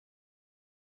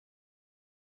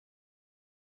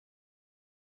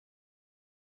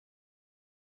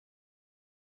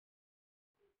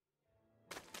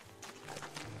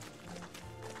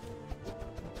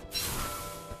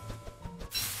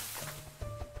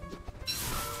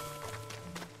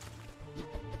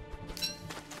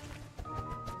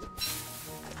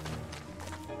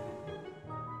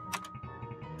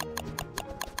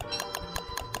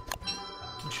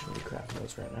 I shouldn't be crafting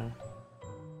those right now.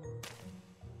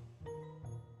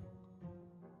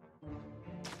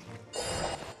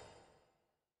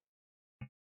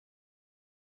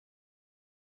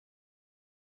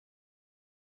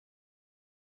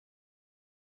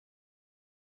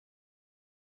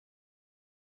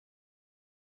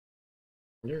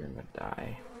 You're gonna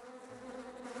die.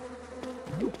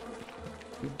 You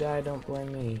die, don't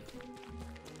blame me.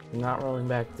 I'm not rolling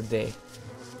back the day.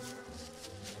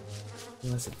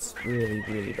 Unless it's really,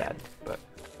 really bad, but...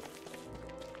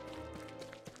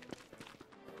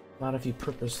 not if you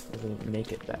purposefully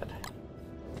make it bad.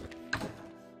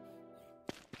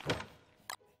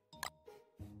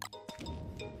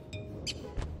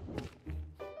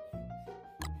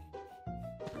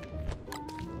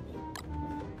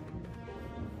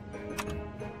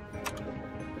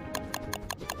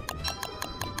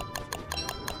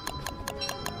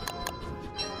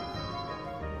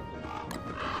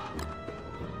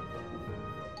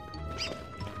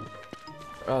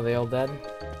 Oh, they all dead?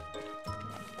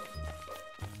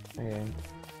 Okay.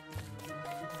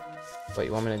 What,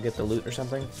 you want me to get the loot or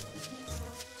something?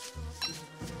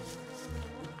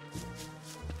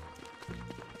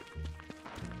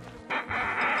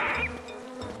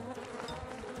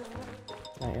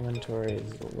 My inventory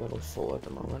is a little full at the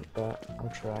moment, but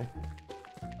I'll try.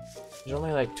 There's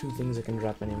only like 2 things I can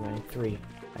drop anyway. 3,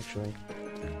 actually.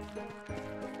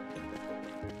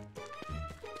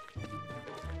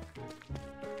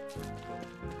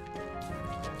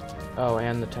 Oh,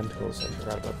 and the tentacles, I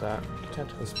forgot about that.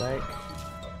 Tentacle spike.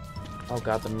 Oh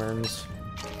god, the merms.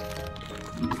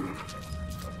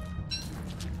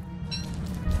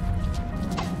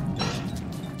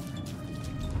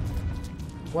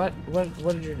 What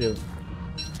did you do?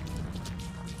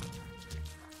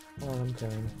 Oh, I'm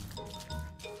coming.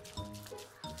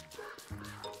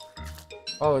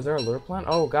 Oh, is there a lure plant?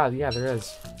 Oh god, yeah, there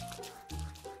is.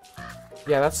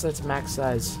 Yeah, that's max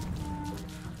size.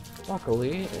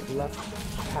 Luckily, it left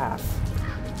path.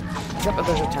 Except that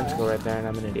there's a tentacle right there and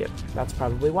I'm an idiot. That's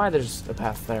probably why there's a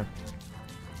path there.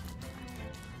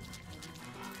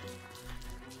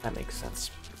 That makes sense.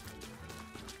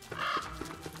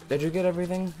 Did you get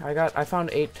everything? I found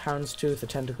 8 houndstooth, a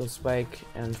tentacle spike,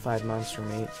 and 5 monster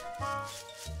meat.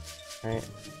 Alright,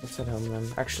 let's head home then.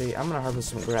 Actually, I'm gonna harvest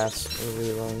some grass. We're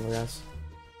really low on grass.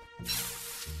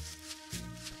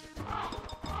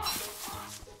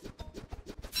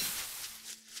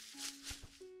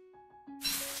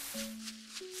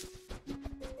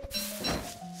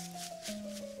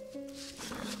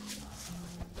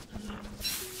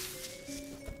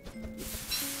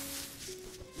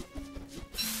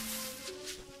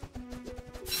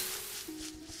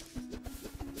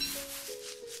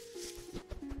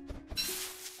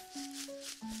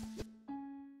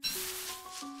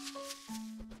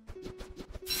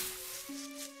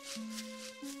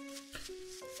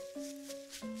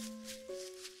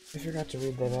 I forgot to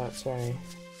read that out, sorry.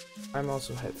 I'm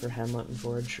also hit for Hamlet and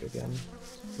Forge again.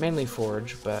 Mainly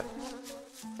Forge, but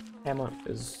Hamlet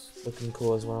is looking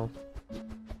cool as well.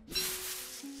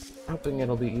 Hoping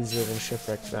it'll be easier than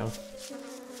Shipwreck though.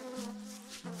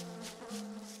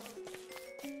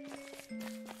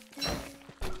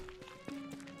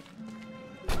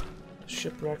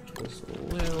 shipwrecked was a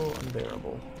little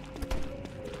unbearable.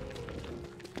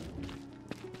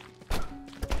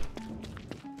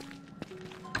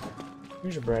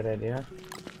 Here's a bright idea.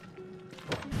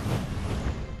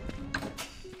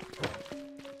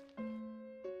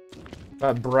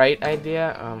 A bright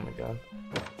idea? Oh my god.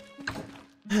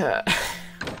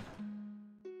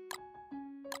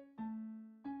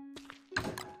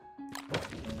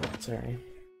 Sorry.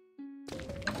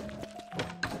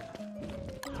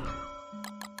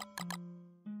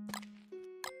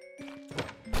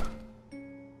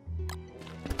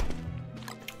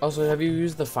 Also, have you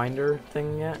used the finder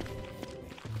thing yet?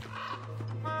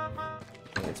 I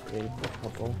think it's pretty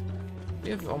helpful.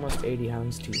 You have almost 80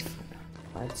 houndstooth.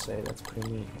 I'd say that's pretty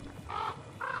neat.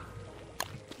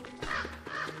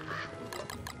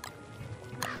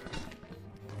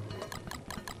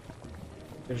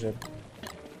 There's a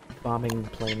bombing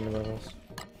plane above us.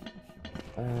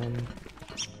 Do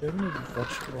I have any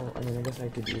vegetable? I mean, I guess I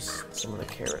could use some of the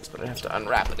carrots, but I'd have to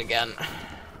unwrap it again.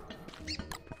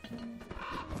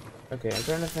 Okay, I'm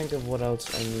trying to think of what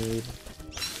else I need.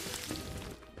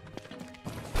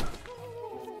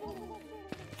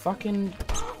 Fucking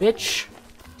bitch!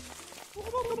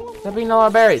 Stop eating all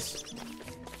our berries!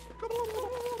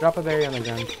 Drop a berry on the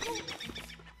ground.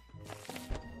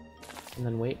 And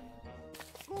then wait.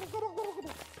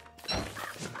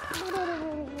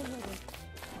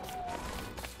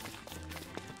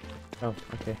 Oh,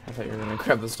 okay. I thought you were gonna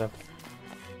grab the stuff.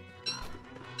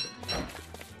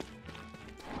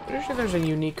 Pretty sure there's a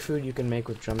unique food you can make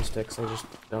with drumsticks. I just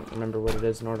don't remember what it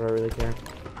is, nor do I really care.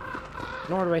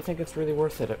 Nor do I think it's really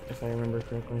worth it, if I remember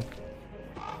correctly.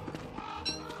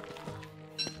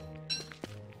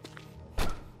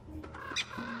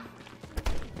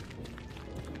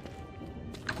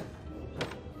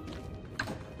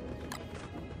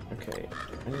 Okay,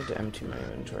 I need to empty my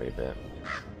inventory a bit.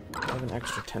 I have an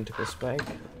extra tentacle spike.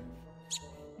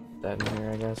 Put that in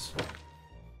here, I guess.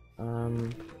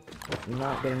 I'm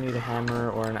not gonna need a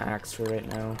hammer or an axe for right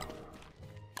now.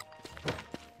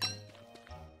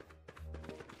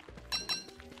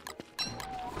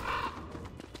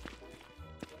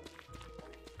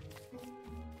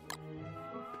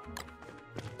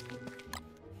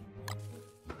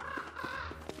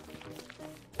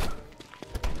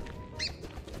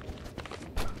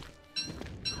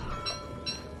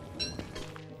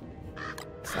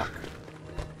 Fuck.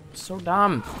 So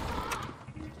dumb.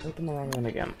 Open the wrong one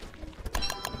again.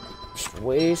 Just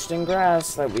wasting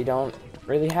grass that we don't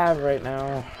really have right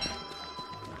now.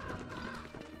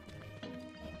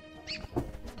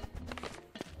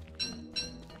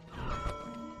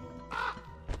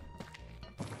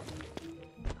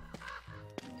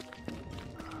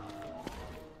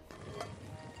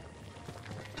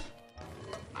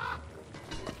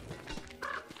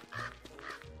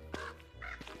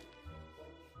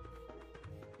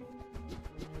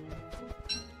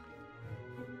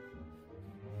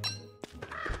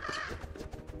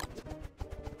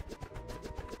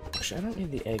 Actually, I don't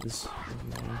need the eggs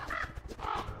anymore.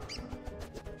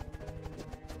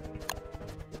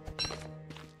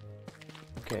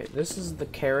 Okay, this is the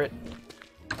carrot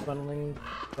funneling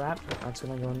wrap. That's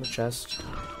gonna go in the chest.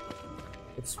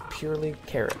 It's purely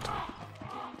carrot.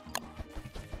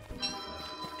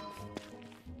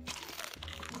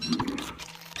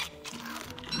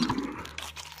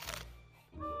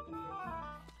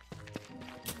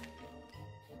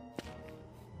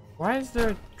 Why is there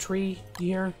a tree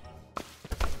here?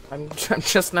 I'm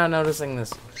just now noticing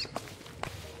this.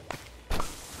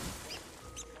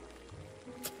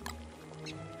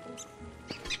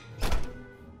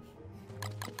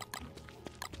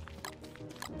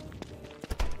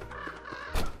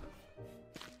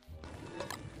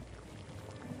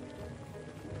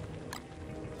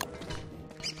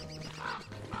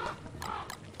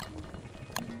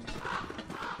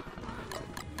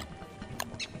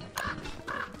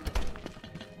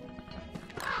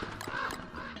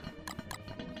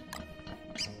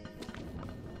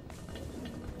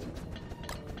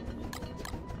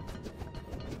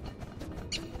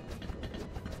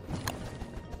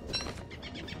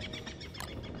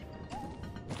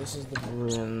 This is the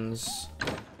ruins.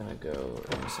 I'm gonna go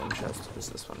in the same chest as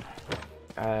this one.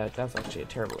 That's actually a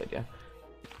terrible idea.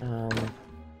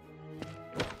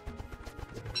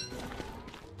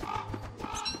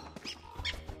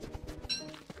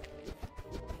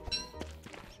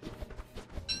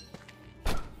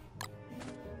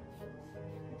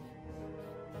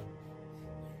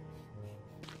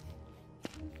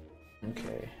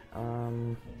 Okay,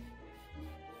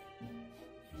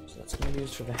 so that's gonna be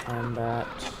used for the hand bat.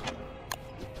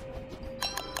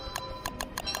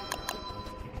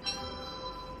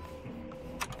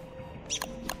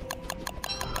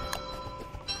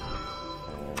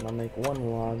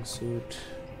 one log suit.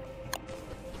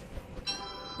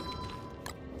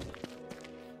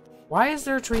 Why is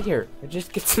there a tree here? It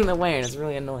just gets in the way and it's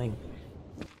really annoying.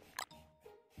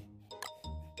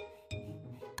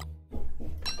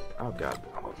 Oh god.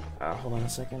 Hold on a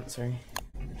second, sorry.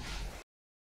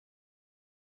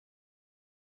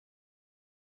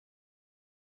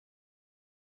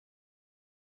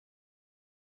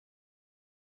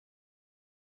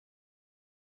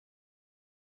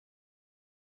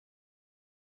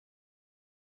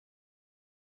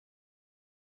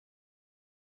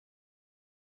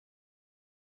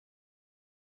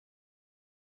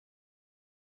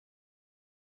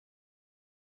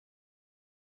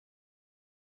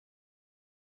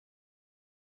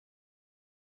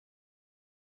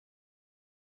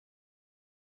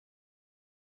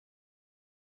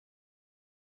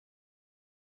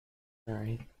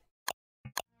 Sorry.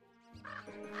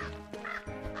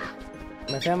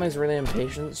 My family's really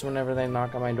impatient, so whenever they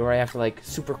knock on my door, I have to, like,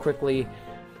 super quickly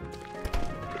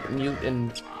mute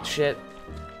and shit.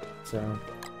 So.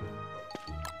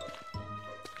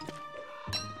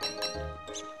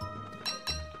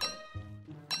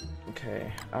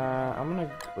 Okay, I'm gonna...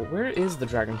 Where is the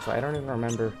Dragonfly? I don't even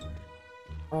remember.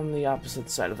 On the opposite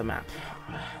side of the map.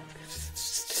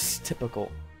 It's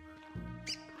typical.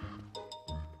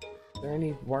 Is there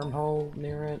any wormhole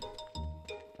near it?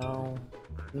 No.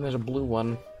 And there's a blue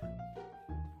one.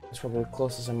 That's probably the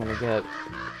closest I'm gonna get.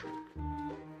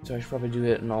 So I should probably do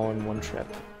it all in one trip.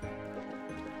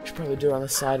 I should probably do it on the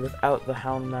side without the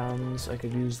Hound Mounds. I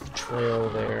could use the trail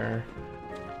there.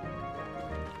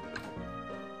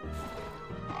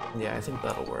 Yeah, I think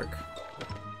that'll work.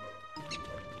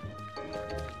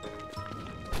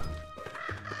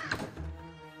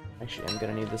 Actually, I'm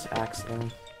gonna need this axe though.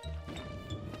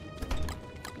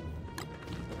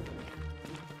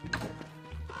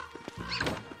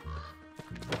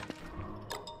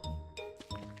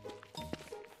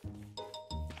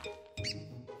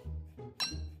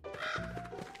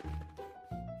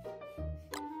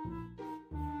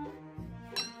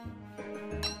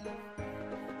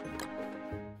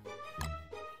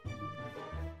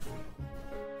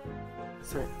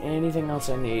 Is there anything else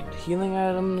I need? Healing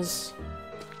items,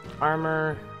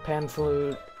 armor, pan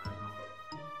flute.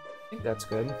 I think that's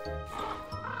good.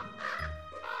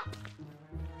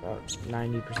 About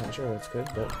 90% sure that's good,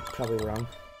 but probably wrong.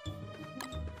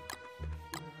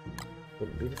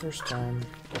 Wouldn't be the first time.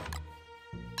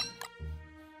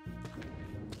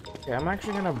 Okay, I'm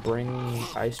actually gonna bring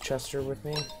Ice Chester with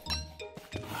me.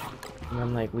 And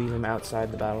then, like, leave him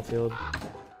outside the battlefield.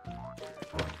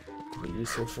 Be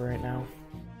useful for right now.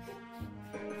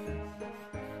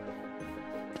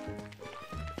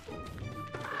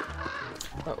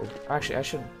 Uh-oh. Actually, I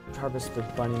should harvest the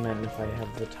bunnymen if I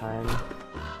have the time.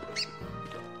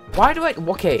 Why do I...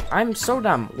 Okay, I'm so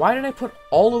dumb. Why did I put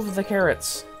all of the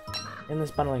carrots in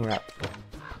this bundling wrap?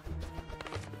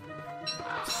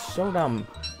 So dumb.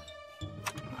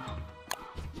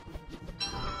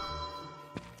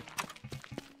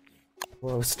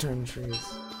 Whoa, stone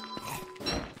trees.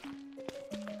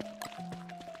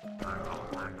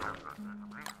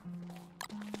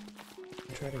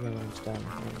 Try to go when it's done.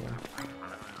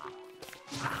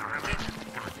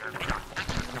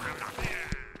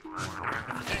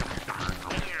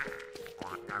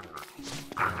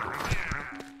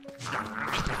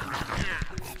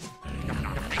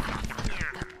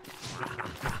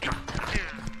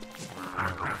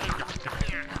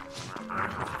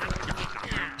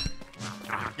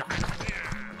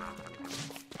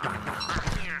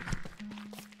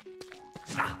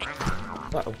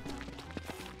 Uh-oh.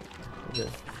 Okay.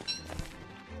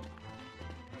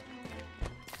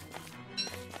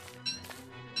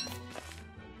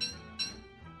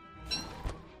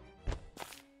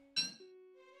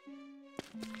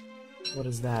 What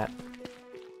is that?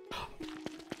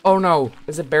 Oh no!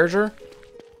 Is it Bearger?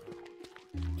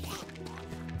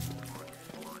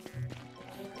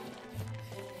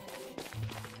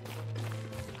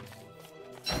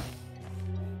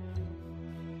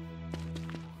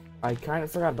 I kind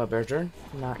of forgot about Bearger.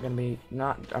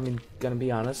 Gonna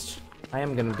be honest. I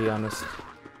am gonna be honest.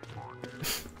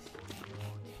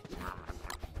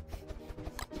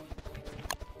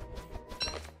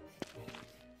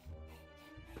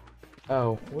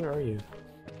 Oh, where are you?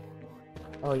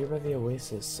 Oh, you're by the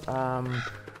oasis.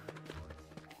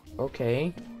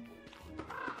 Okay.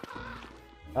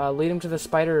 Lead him to the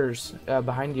spiders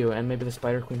behind you, and maybe the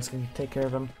spider queens can take care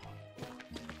of him.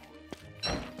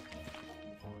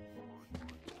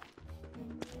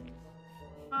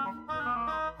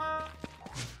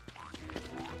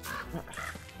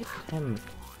 Him.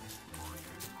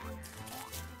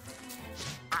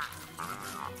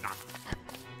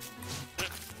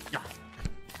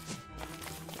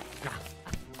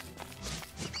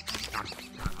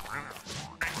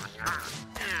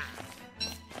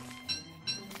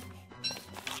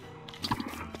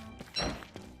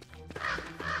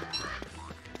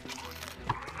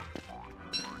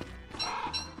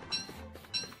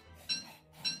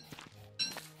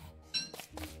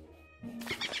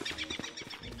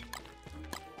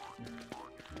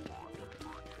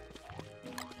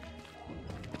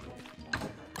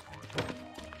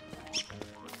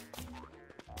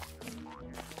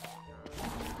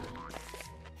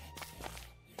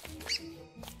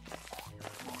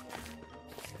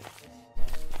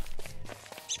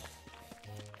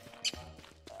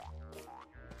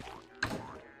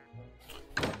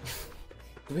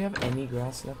 Do we have any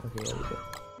grass left? Okay, yeah, we do.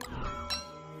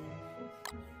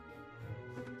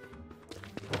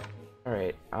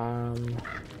 Alright,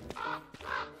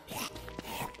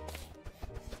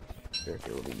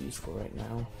 Bearger will be useful right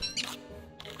now.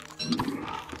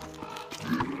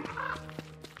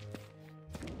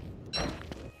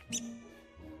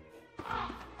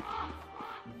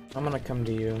 I'm gonna come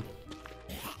to you.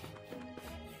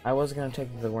 I was gonna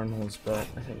take the wormholes, but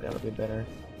I think that'll be better.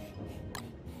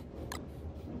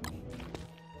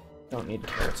 Don't need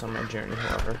carrots on my journey,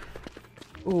 however.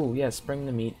 Ooh, yes, bring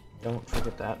the meat. Don't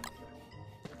forget that.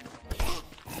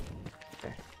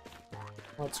 Okay.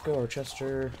 Let's go,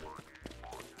 Chester.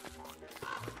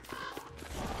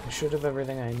 I should have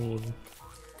everything I need.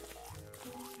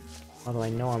 Although I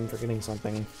know I'm forgetting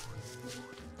something.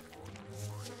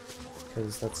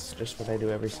 Because that's just what I do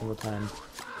every single time.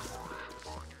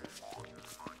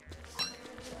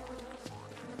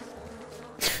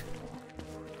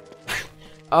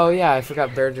 Oh yeah, I forgot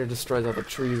Bearger destroys all the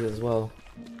trees as well.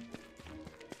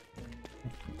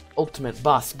 Ultimate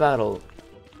boss battle.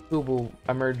 Who will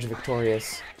emerge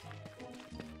victorious?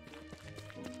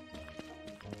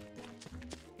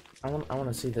 I want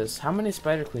to see this. How many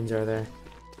spider queens are there?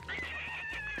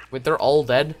 Wait, they're all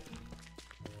dead?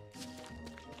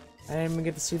 I didn't even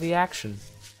get to see the action.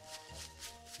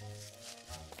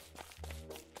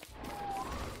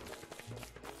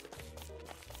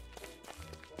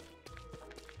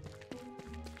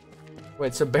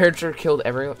 Wait, so Bearger killed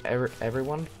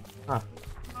everyone? Huh.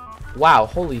 Wow,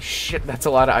 holy shit, that's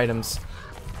a lot of items.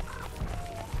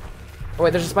 Oh wait,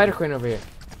 there's a spider queen over here.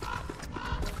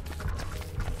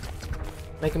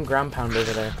 Make him ground pound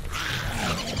over there.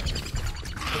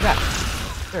 Like that.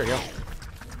 There we go.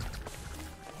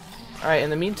 Alright,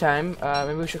 in the meantime,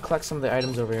 maybe we should collect some of the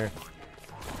items over here.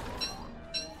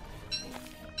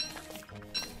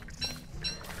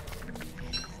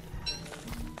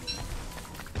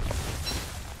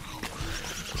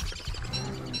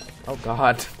 Oh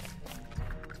god.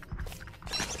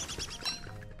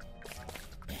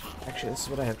 Actually, this is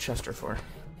what I have Chester for.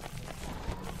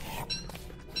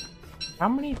 How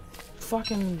many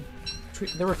fucking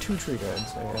there were 2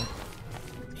 Treeguards, okay.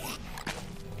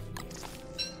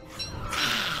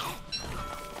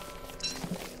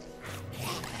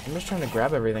 I'm just trying to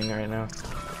grab everything right now.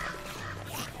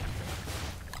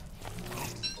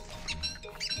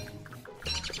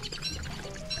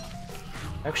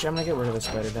 Actually, I'm gonna get rid of the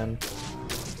spider then.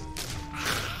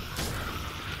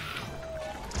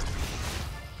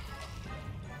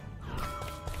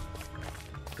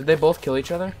 Did they both kill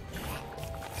each other?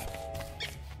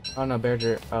 Oh no,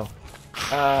 Bearger. Oh.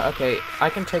 Okay. I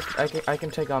can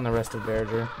take on the rest of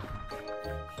Bearger.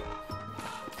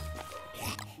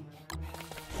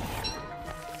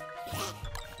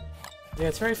 Yeah,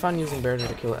 it's very fun using Bearger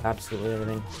to kill absolutely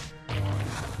everything.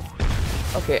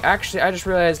 Okay, actually, I just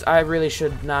realized I really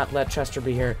should not let Chester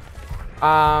be here.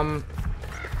 That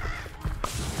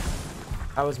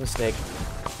was a mistake.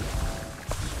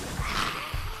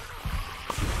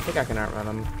 I think I can outrun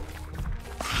him.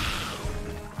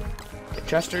 Okay,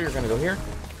 Chester, you're gonna go here.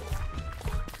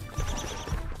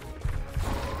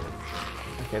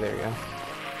 Okay, there you go.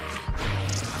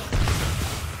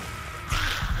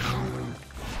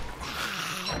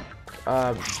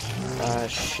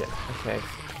 Shit. Okay.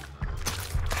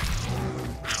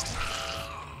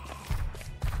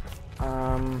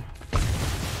 I'm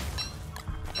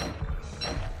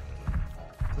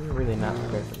really not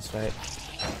prepared for this fight.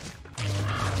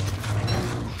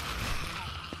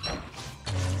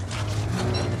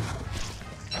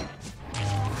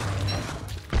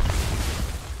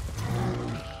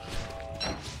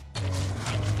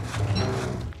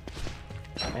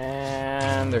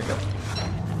 And there we go.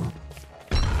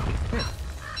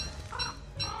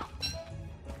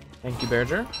 Thank you,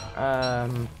 Bearger.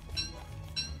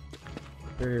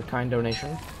 For your kind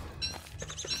donation.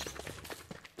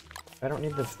 I don't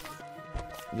need the...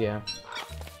 Yeah.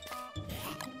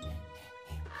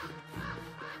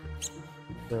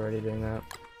 They're already doing that.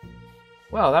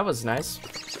 Well, that was nice.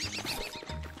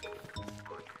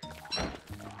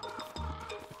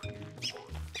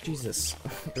 Jesus.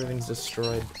 Everything's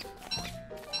destroyed.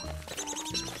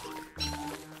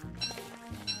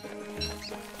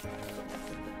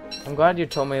 I'm glad you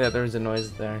told me that there was a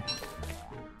noise there.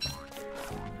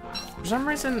 For some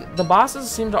reason, the bosses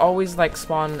seem to always, like,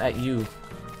 spawn at you.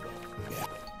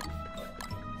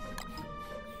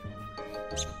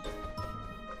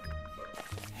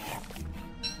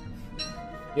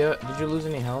 Yeah, did you lose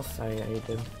any health? Yeah, you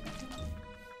did.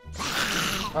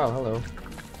 Oh, hello.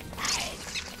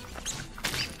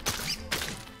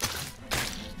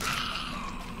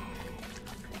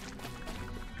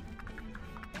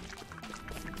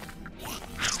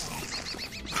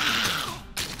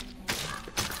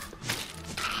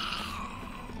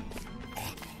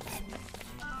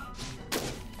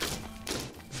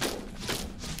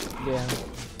 Yeah.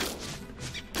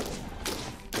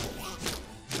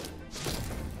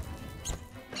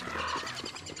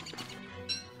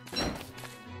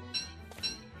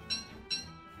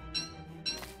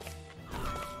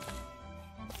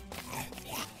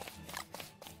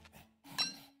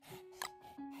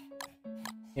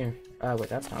 Here. Wait,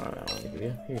 that's not what I want to give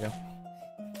you. Here you go.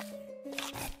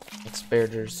 It's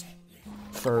Bearger's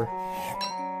fur.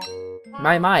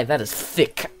 My, that is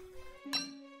thick.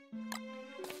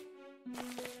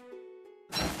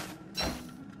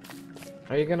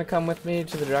 Are you gonna come with me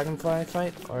to the Dragonfly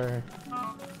fight, or...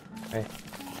 Okay.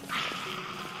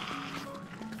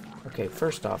 Okay,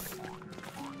 first off...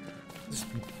 This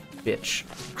bitch.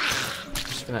 I'm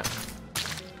just gonna...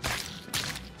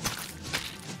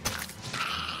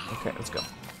 Okay, let's go.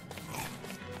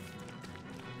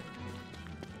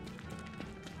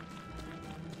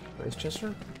 Where is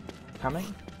Chester?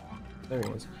 Coming? There he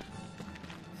is.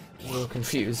 I'm a little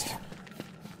confused.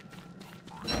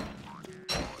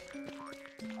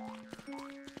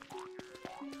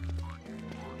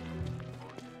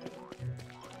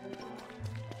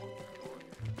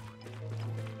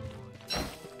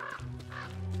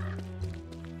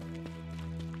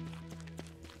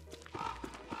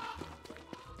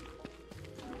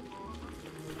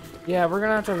 Yeah, we're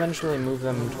gonna have to eventually move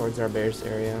them towards our base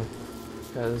area,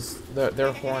 because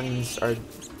their horns are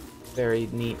very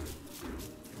neat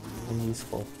and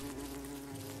useful.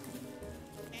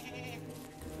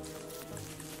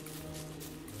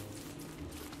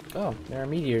 Oh, there are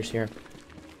meteors here.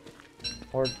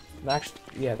 Or, actually,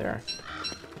 yeah, there are.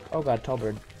 Oh god, tall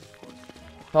bird.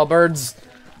 Tall birds!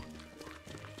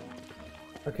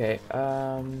 Okay,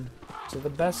 so the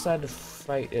best side to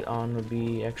fight it on would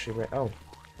be actually right. Oh.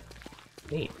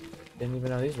 Neat. Didn't even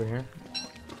know these were here.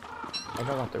 I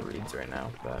don't want the reeds right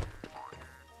now, but...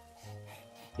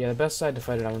 Yeah, the best side to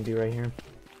fight it on would be right here.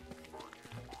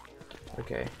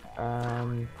 Okay,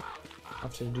 I'll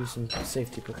have to do some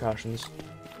safety precautions.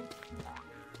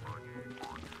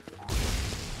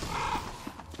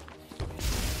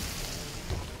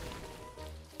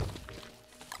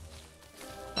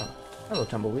 Oh, hello,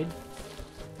 tumbleweed.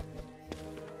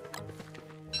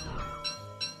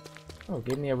 Oh, it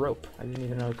gave me a rope. I didn't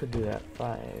even know it could do that.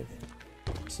 5,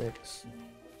 6.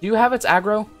 Do you have its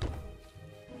aggro?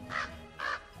 Oh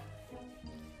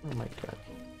my god.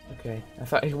 Okay. I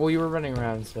thought, well, you were running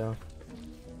around, so. A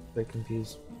bit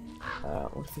confused. 1,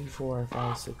 2, 3, 4,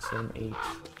 5, 6, 7, 8,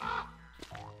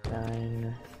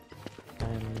 9,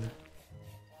 10,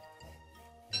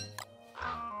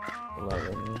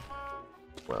 11,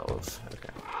 12. Okay.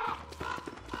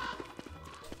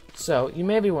 So, you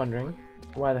may be wondering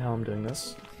why the hell I'm doing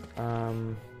this.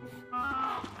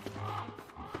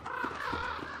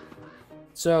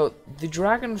 So, the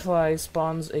Dragonfly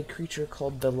spawns a creature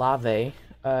called the Lave.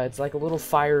 It's like a little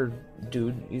fire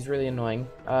dude. He's really annoying.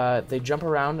 They jump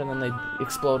around and then they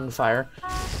explode in fire.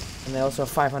 And they also have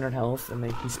 500 health, and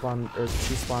she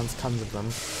spawns tons of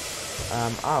them.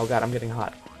 Oh god, I'm getting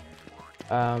hot.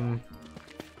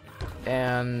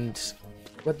 And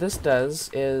what this does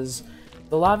is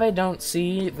the larvae don't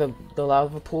see the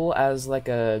lava pool as like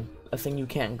a thing you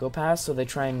can't go past, so they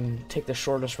try and take the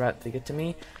shortest route to get to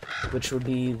me, which would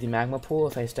be the magma pool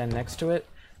if I stand next to it.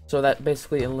 So that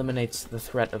basically eliminates the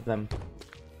threat of them,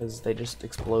 because they just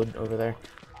explode over there.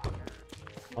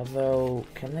 Although,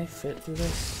 can they fit through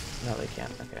this? No, they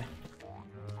can't. Okay.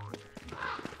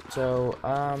 So,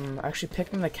 actually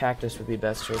picking the cactus would be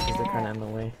best here, because they're kind of in the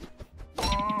way.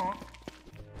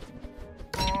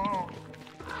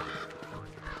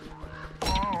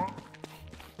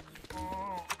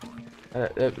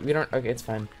 We don't. Okay, it's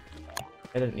fine.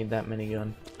 I didn't need that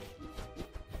minigun.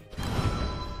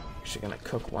 Actually, gonna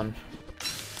cook one.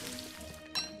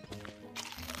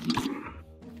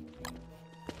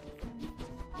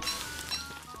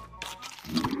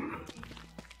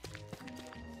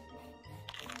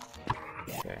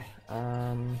 Okay.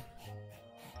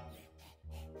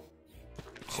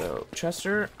 So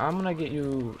Chester, I'm gonna get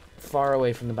you far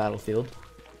away from the battlefield.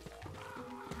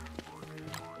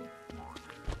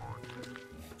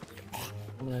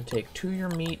 I'm gonna take 2 of your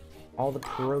meat, all the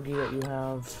pierogi that you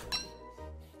have.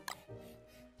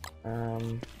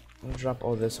 I'm gonna drop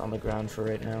all this on the ground for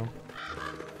right now,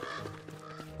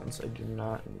 since I do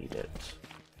not need it.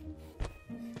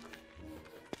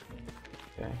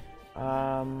 Okay.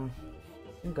 I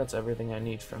think that's everything I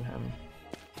need from him.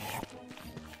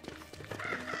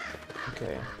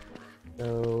 Okay.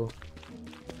 So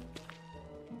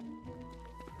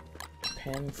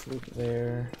pan flute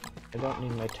there. I don't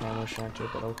need my Tamo Shanter,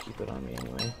 but I'll keep it on me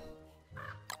anyway.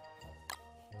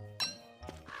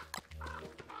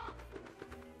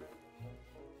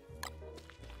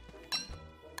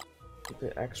 Keep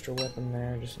an extra weapon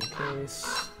there just in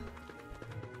case.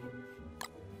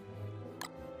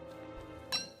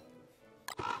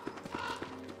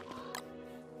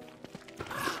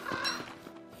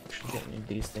 Shouldn't need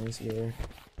these things either.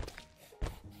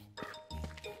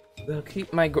 I'll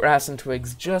keep my grass and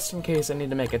twigs just in case I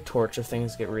need to make a torch if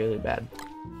things get really bad.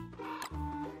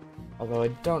 Although I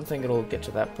don't think it'll get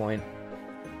to that point.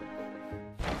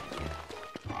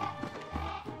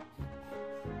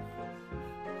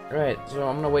 Right, so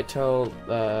I'm gonna wait till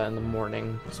in the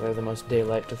morning, so I have the most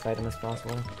daylight to fight him as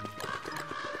possible.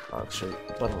 I'll actually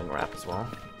bundling wrap as well.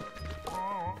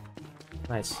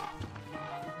 Nice.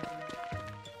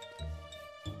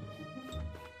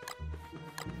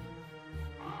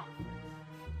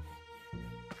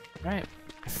 Right,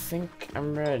 I think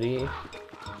I'm ready.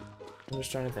 I'm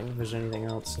just trying to think if there's anything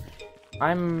else.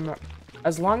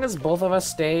 As long as both of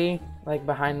us stay, like,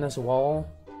 behind this wall,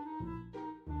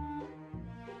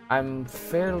 I'm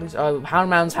fairly... Oh, hound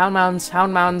mounds!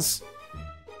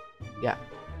 Yeah.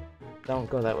 Don't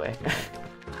go that way.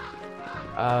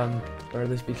 Or at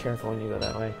least be careful when you go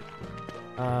that way.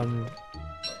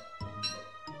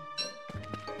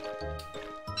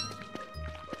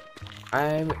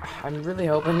 I'm really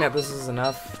hoping that this is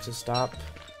enough to stop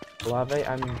the lava.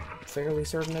 I'm fairly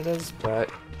certain it is, but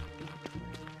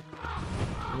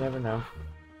you never know.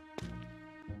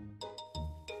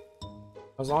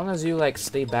 As long as you, like,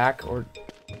 stay back, or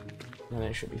then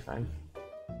it should be fine.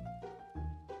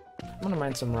 I'm gonna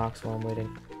mine some rocks while I'm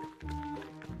waiting.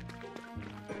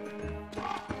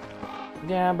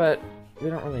 Yeah, but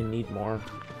we don't really need more.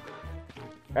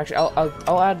 Actually,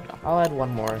 I'll add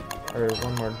one more, or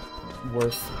one more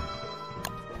worth.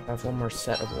 I have one more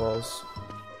set of walls.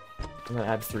 I'm gonna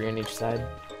add 3 on each side.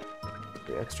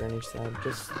 3 extra on each side,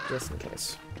 just in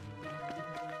case.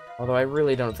 Although I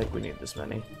really don't think we need this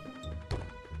many.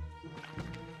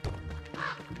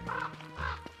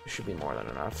 Should be more than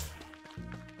enough.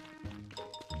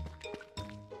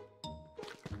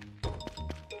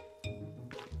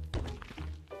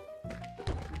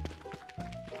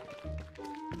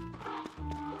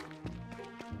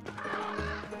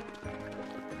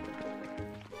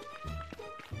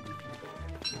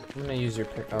 I'm gonna use your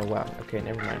pick. Oh wow. Okay,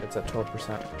 never mind. It's at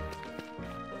 12%.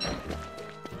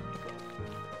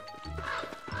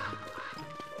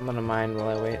 I'm gonna mine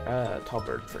while I wait. Tall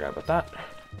bird. Forgot about that.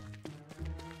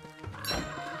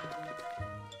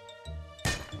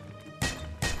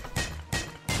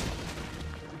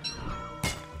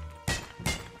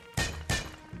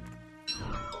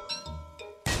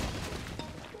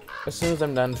 As soon as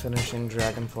I'm done finishing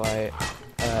Dragonfly,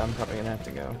 I'm probably gonna have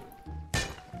to go.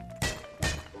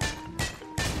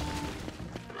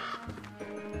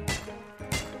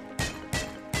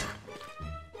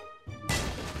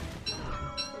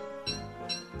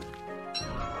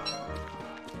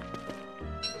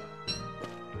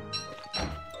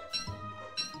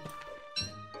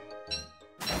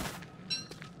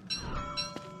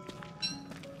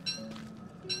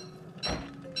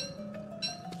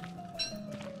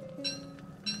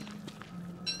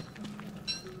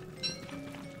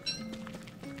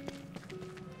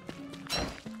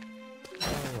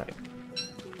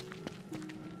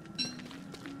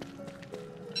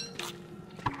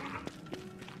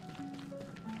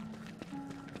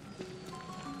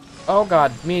 Oh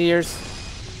god, meteors.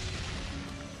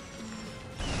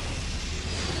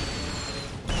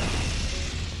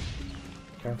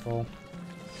 Careful.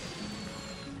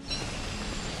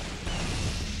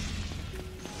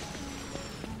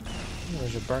 Oh,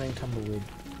 there's a burning tumbleweed.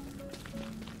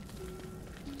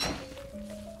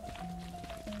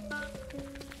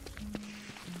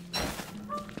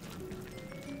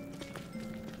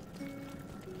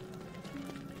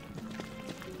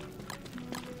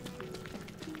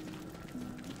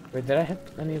 Wait, did I hit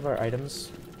any of our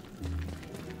items?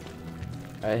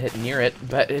 I hit near it,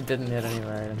 but it didn't hit any of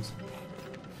our items.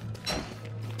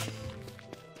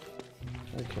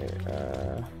 Okay,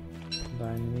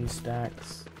 combine these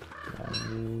stacks,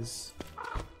 combine these.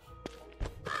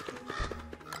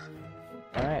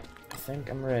 Alright, I think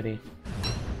I'm ready.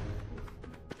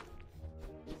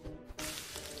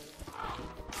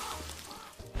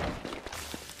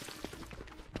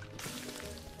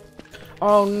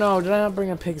 Oh no, did I not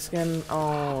bring a pigskin?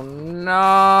 Oh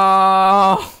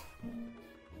no!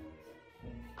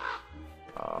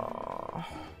 Oh.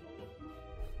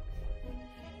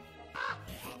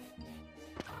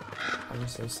 I'm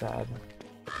so sad.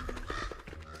 I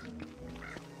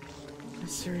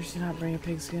seriously not bring a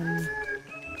pigskin?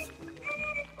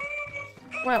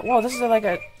 Well, whoa, this is like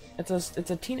a, it's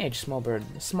a teenage small bird,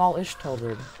 a smallish tall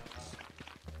bird.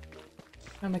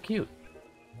 Kinda cute.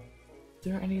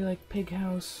 there any, like, pig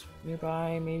house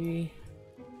nearby, maybe?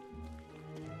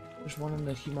 There's one in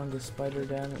the humongous spider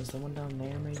den. Is there one down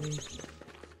there, maybe?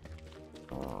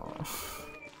 Oh.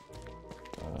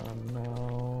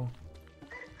 No.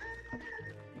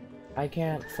 I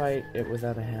can't fight it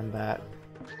without a hand bat.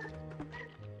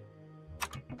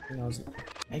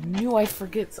 I knew I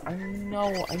forget. I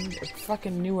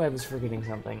fucking knew I was forgetting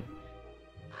something.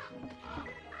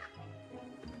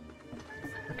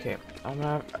 Okay,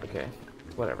 okay,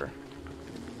 whatever.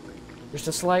 Just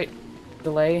a slight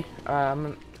delay.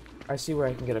 I see where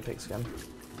I can get a pigskin.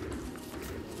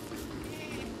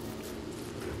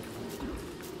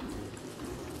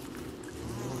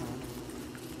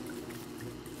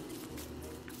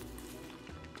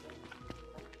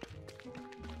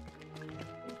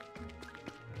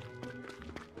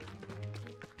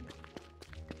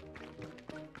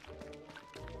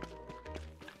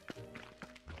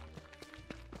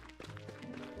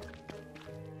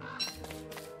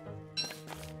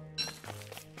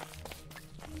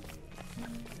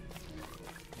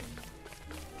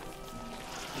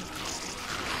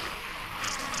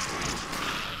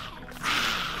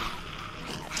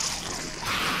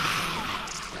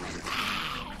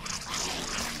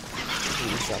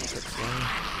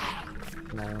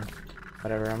 No.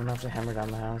 Whatever, I'm gonna have to hammer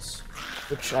down the house.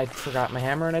 Which I forgot my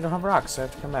hammer and I don't have rocks, so I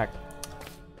have to come back.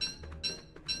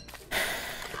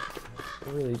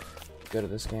 I'm really good at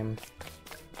this game.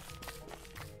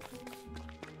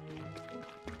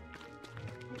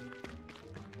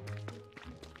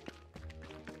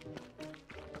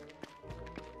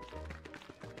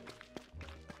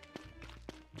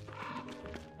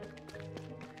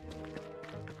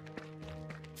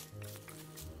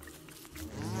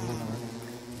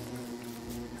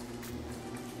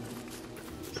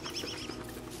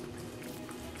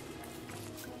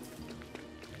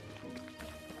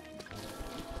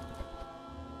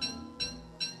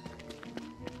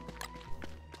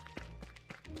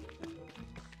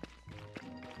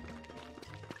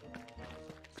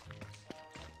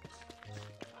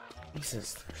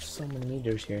 Jesus, there's so many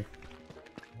meters here.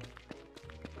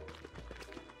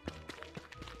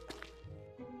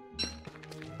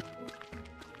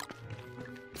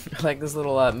 I like this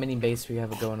little mini base we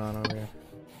have going on over here.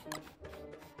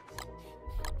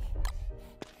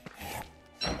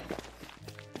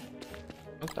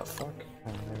 What the fuck?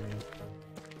 Oh, there we go.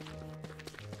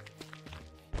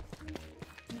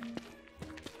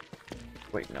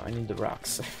 Wait, no, I need the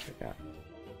rocks. I forgot.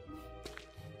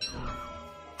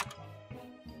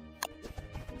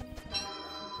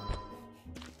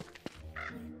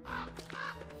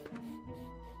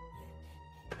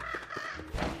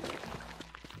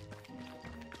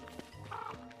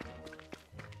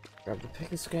 Grab the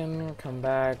pigskin, come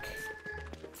back.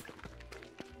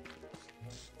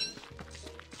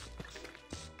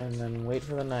 And then wait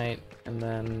for the night, and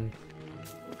then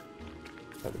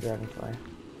got the dragonfly.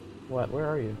 What? Where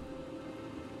are you?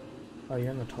 Oh, you're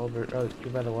in the Tolbert. Oh,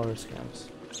 you're by the walrus camps.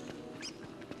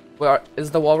 Well, is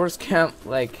the walrus camp,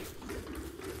 like,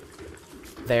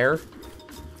 there?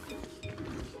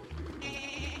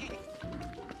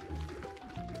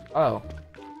 Oh.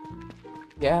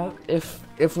 Yeah,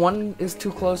 if one is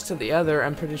too close to the other,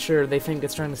 I'm pretty sure they think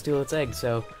it's trying to steal its egg,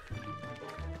 so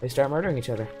they start murdering each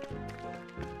other.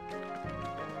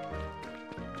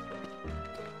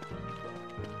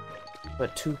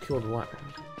 But two killed one.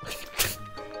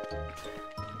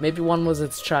 Maybe one was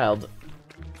its child.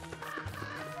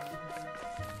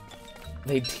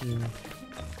 They team.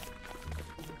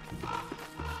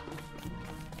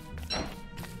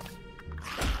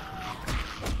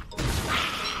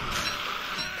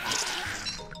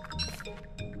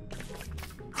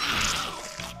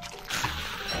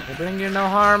 They bring you no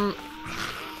harm.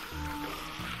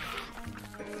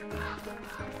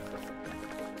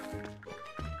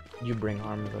 You bring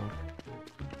harm, though.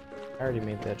 I already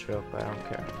made that joke, but I don't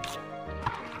care.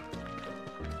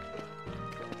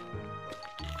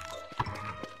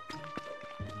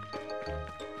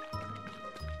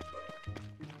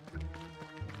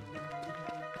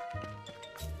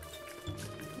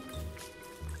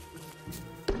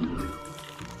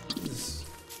 This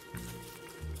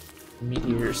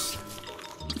meteors.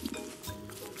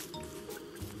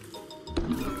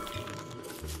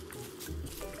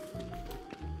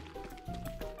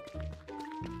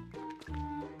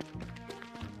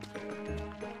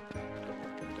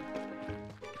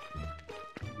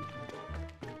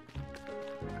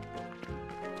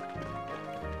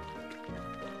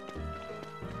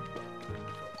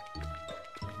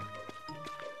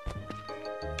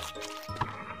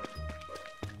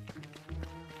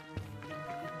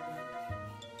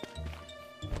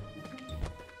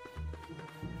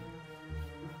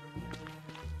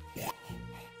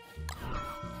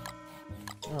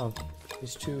 Oh,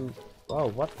 these two... Oh,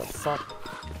 what the fuck?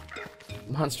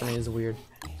 Monster meat is weird.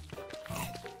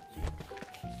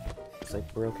 It's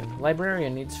like broken.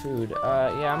 Librarian needs food.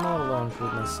 Yeah, I'm a little low on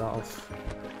food myself.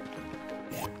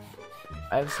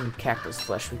 I have some cactus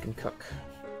flesh we can cook.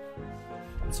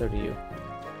 And so do you.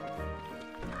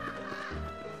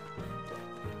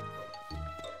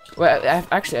 Well,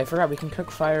 actually, I forgot, we can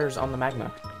cook fires on the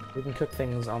magma. We can cook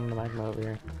things on the magma over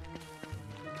here.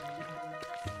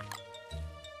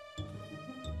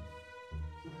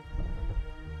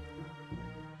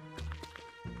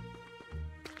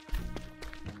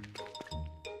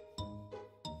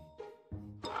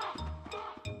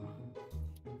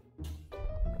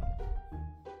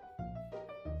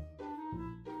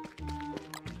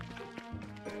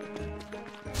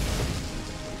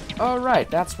 Oh, right,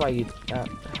 that's why you...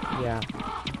 yeah.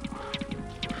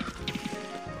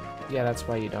 Yeah, that's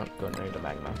why you don't go near the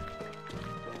magma.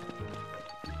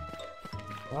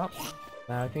 Well,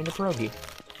 now I can eat a pierogi.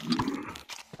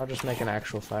 I'll just make an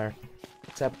actual fire.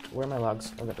 Except, where are my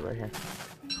logs? I'll get it right here.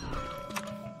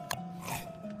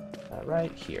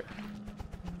 Right here.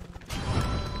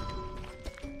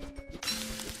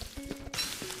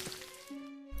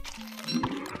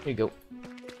 Here you go.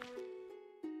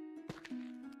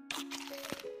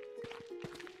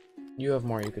 You have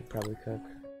more you could probably cook.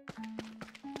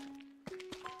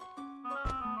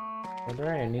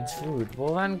 Librarian needs food.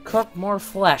 Well then, cook more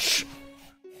flesh!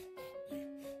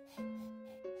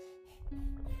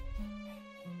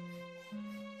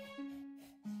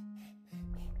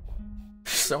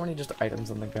 So many just items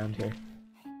on the ground here.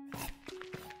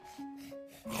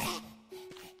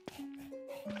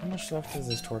 How much left does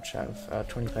this torch have?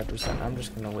 25%. I'm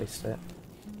just gonna waste it.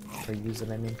 Or use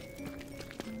it, I mean.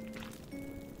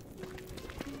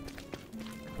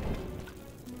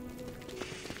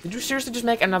 Did you seriously just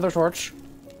make another torch?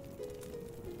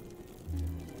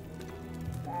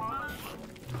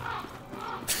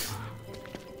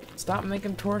 Stop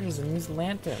making torches and use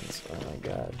lanterns. Oh my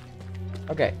god.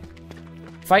 Okay.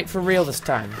 Fight for real this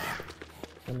time.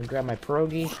 Let me grab my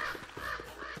pierogi.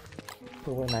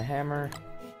 Put away my hammer.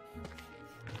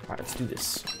 Alright, let's do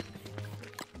this.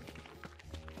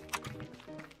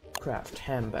 Craft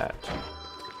ham bat.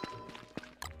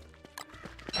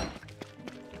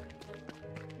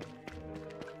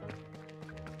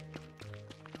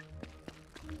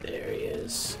 There he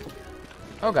is.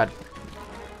 Oh god.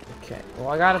 Okay, well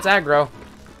I got its aggro.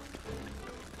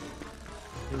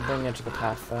 You can bring it to the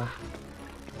path though.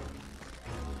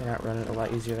 Can outrun it a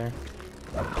lot easier there.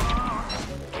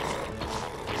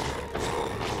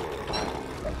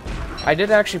 I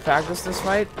did actually practice this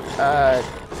fight,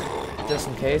 just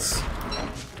in case.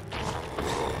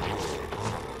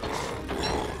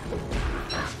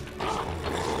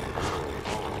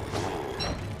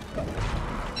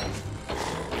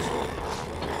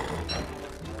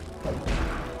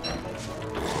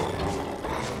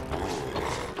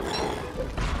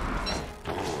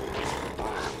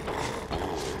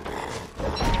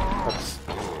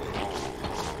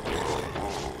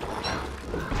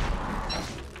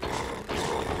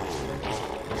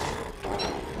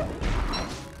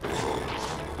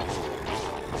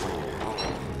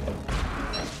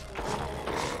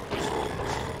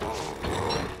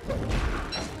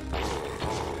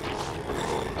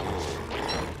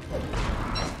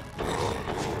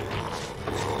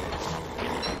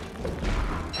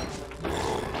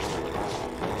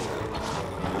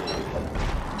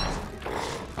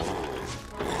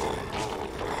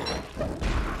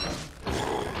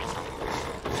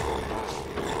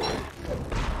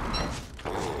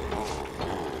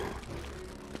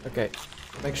 Okay,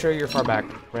 make sure you're far back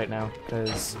right now,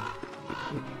 because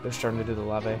they're starting to do the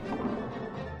lava.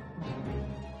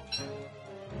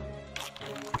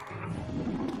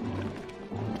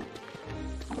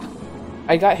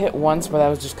 I got hit once, but that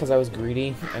was just because I was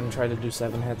greedy and tried to do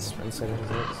 7 hits instead of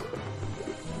 6.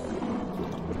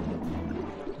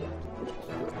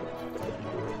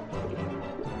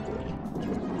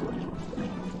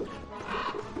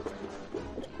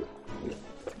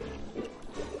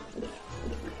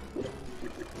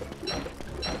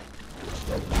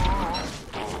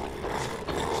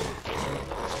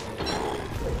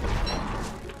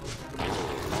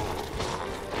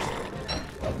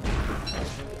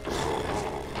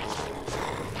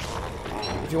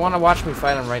 If you want to watch me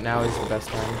fight him right now, is the best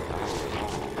time.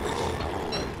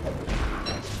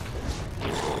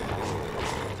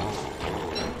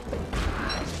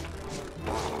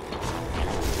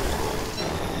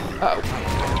 Uh-oh.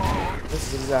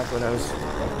 This is exactly what I was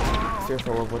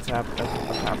fearful of what's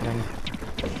happening.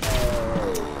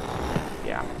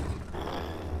 Yeah.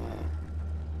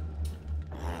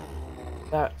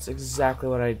 That's exactly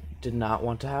what I did not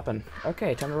want to happen.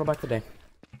 Okay, time to roll back the day.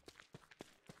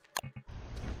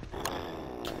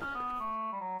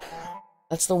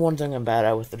 That's the one thing I'm bad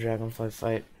at with the Dragonfly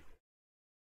fight.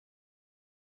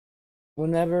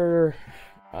 Whenever,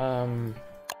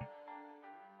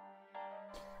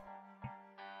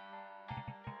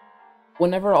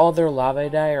 whenever all their lava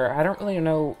die, or I don't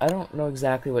know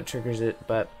exactly what triggers it,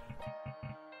 but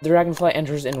the Dragonfly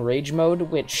enters in rage mode,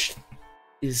 which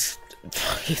is,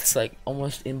 it's like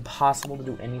almost impossible to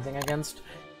do anything against.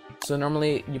 So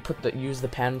normally you use the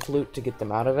pan flute to get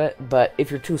them out of it, but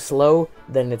if you're too slow,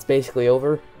 then it's basically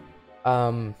over.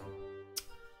 And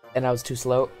I was too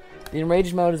slow. The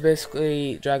enraged mode is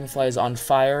basically Dragonfly is on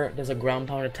fire. It does a ground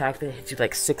pound attack that hits you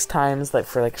like 6 times, like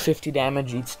for like 50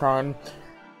 damage each time.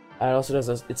 It also does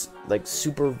it's like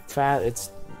super fat.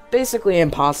 It's basically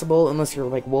impossible unless you're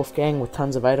like Wolfgang with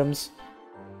tons of items.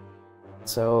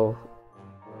 So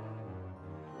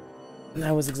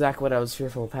that was exactly what I was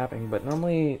fearful of happening, but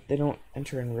normally they don't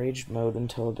enter enraged mode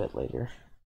until a bit later.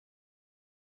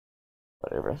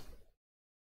 Whatever.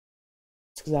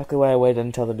 That's exactly why I waited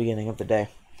until the beginning of the day.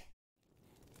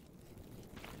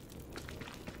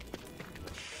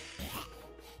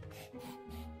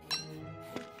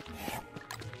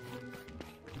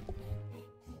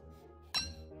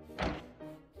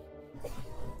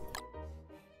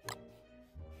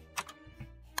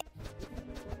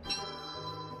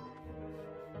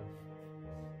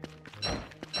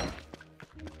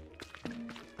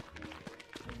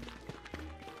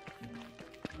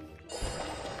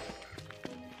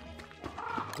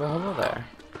 Well, hello there.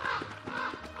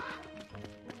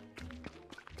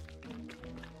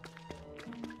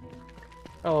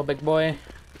 Hello, big boy.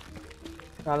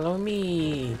 Follow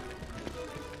me.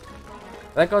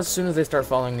 I like how as soon as they start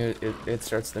following you, it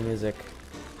starts the music.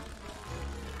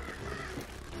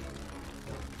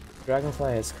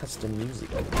 Dragonfly has custom music.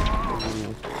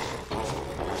 Ooh.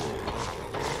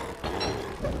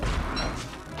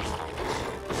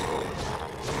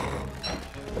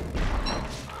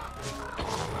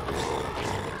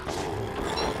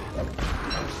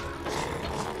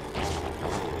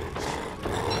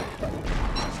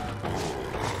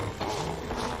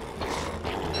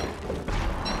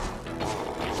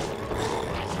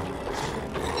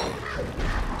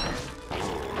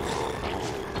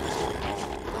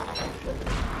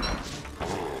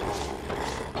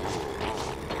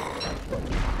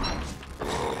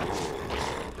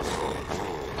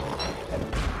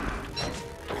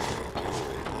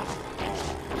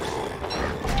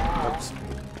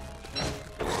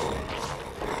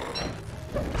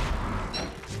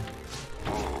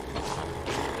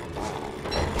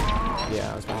 Yeah,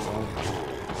 that was my fault.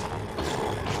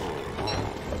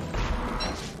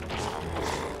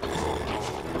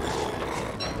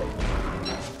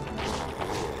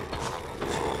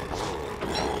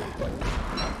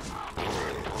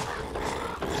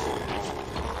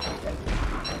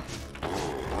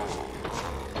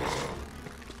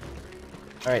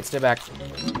 Alright, stay back.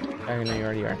 I know you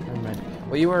already are. Never mind.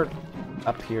 Well, you were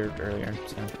up here earlier,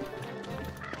 so.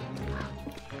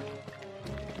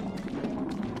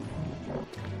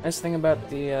 Nice thing about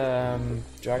the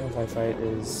Dragonfly fight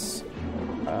is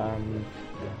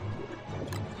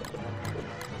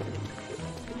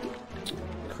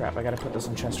crap, I gotta put this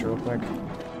in Chester real quick.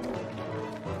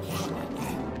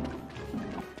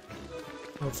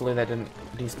 Hopefully that didn't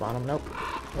despawn him. Nope.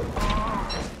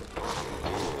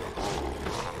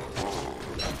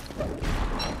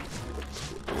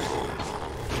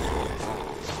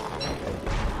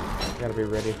 Gotta be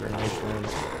ready for a nice round.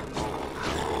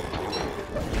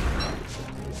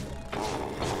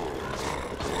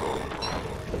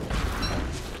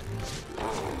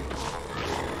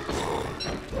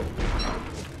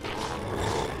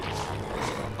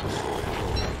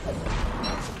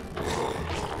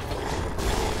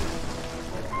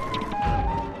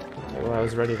 I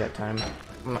was ready that time.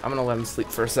 I'm gonna let him sleep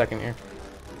for a second here.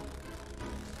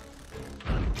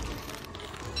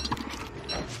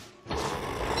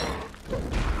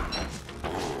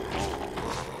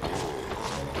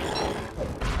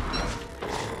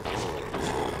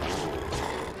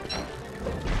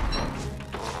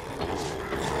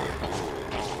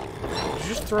 Did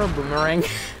you just throw a boomerang?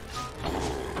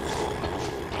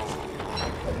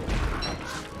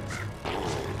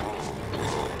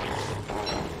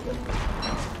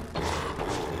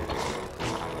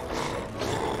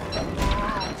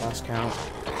 Count.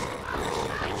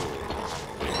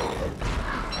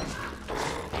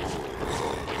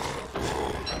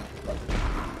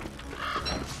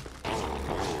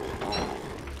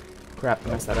 Crap, I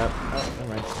messed that up. Oh,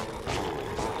 never mind.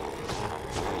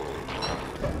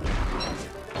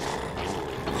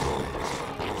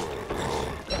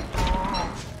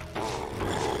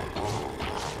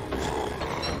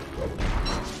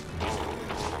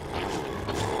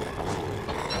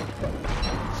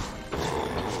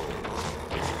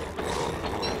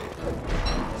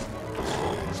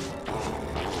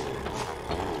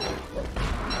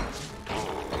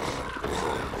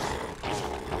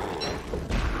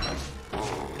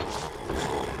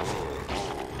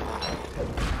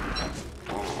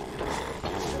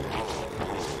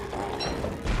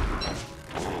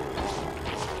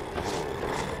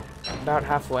 about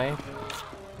halfway.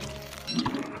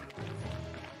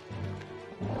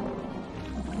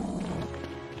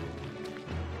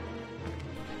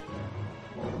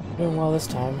 Doing well this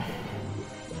time.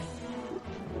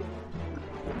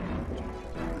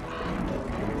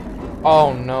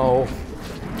 Oh no.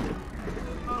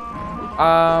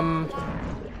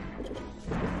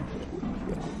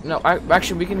 No,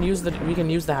 actually we can use the hounds.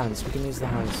 We can use the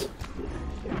hounds.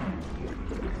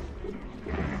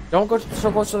 Don't go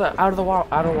so close to the out of the wall.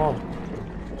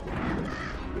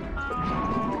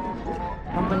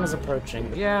 Something is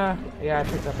approaching. Yeah, I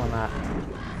picked up on that.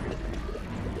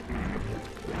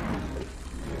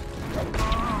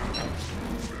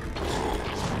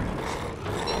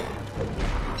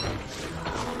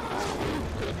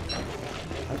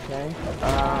 Okay.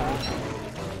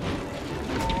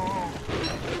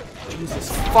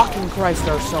 Jesus fucking Christ,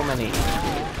 there are so many.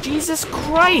 Jesus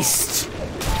Christ!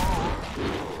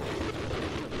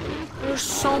 There's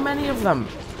so many of them.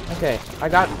 Okay, I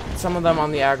got some of them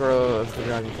on the aggro of the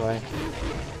Dragonfly.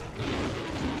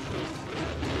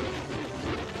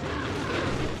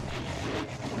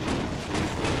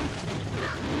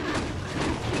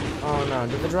 Oh no,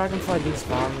 did the Dragonfly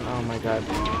despawn? Oh my god.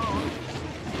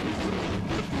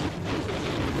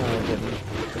 No, it didn't.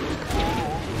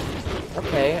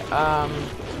 Okay,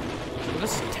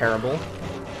 this is terrible.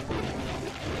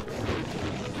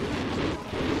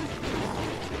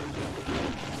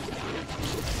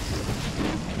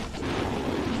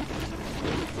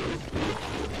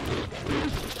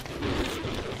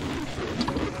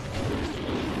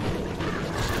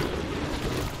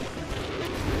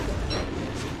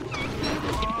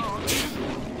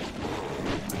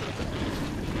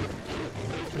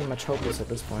 Pretty much hopeless at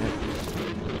this point.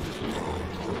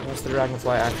 Unless the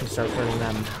Dragonfly actually starts hurting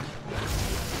them.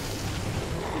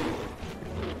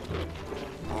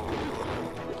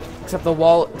 Except the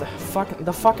wall,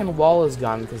 the fucking wall is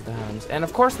gone because of the hounds. And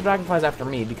of course the Dragonfly's after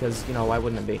me because, you know, why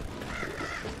wouldn't it be?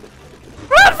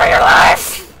 Run for your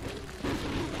life!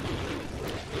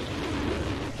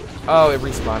 Oh, it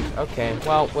respawned. Okay,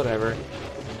 well, whatever.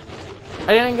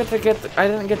 I didn't get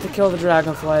to kill the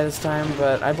Dragonfly this time,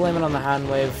 but I blame it on the hand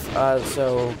wave.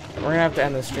 So we're gonna have to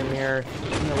end the stream here.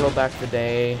 I'm gonna roll back the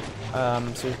day,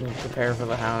 so we can prepare for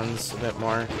the hounds a bit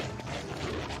more.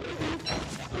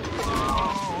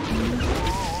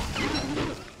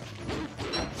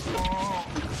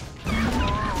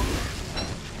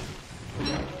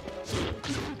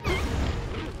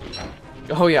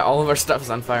 Oh yeah, all of our stuff is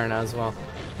on fire now as well.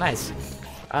 Nice.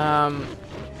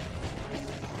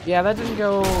 Yeah, that didn't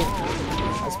go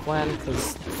as planned,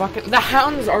 because fucking the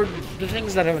hounds are the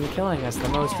things that have been killing us the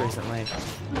most recently.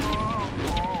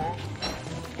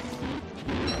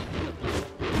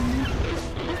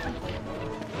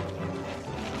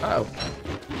 Uh-oh.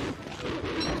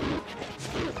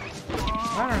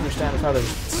 I don't understand how there's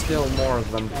still more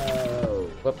of them.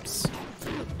 Whoops.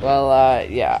 Well,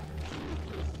 yeah.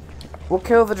 We'll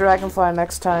kill the Dragonfly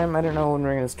next time. I don't know when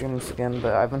we're gonna stream this again,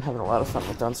 but I've been having a lot of fun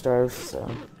with Don't Starve, so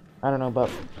I don't know about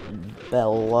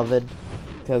Beloved,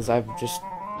 because I've just...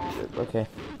 Okay,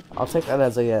 I'll take that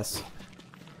as a yes.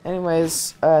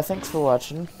 Anyways, thanks for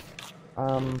watching.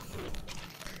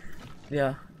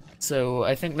 Yeah, so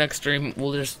I think next stream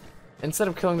we'll just, instead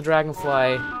of killing the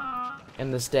Dragonfly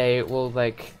in this day, we'll,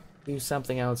 like, do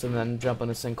something else and then jump in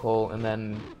a sinkhole, and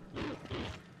then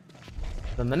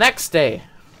the next day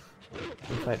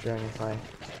we fight Dragonfly.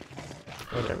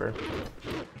 Whatever.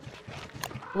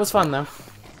 It was fun though.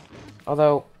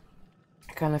 Although,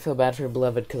 I kind of feel bad for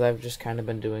Beloved because I've just kind of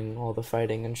been doing all the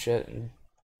fighting and shit, and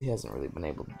he hasn't really been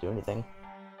able to do anything.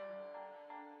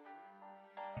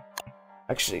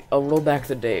 Actually, I'll roll back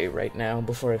the day right now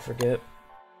before I forget.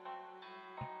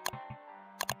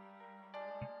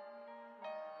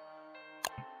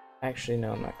 Actually,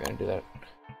 no, I'm not gonna do that.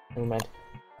 Never mind.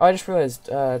 Oh, I just realized,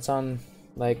 it's on,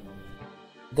 like,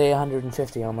 day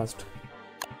 150 almost.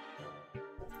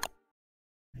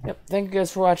 Yep, thank you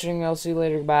guys for watching. I'll see you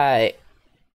later. Bye.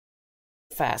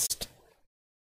 Fast.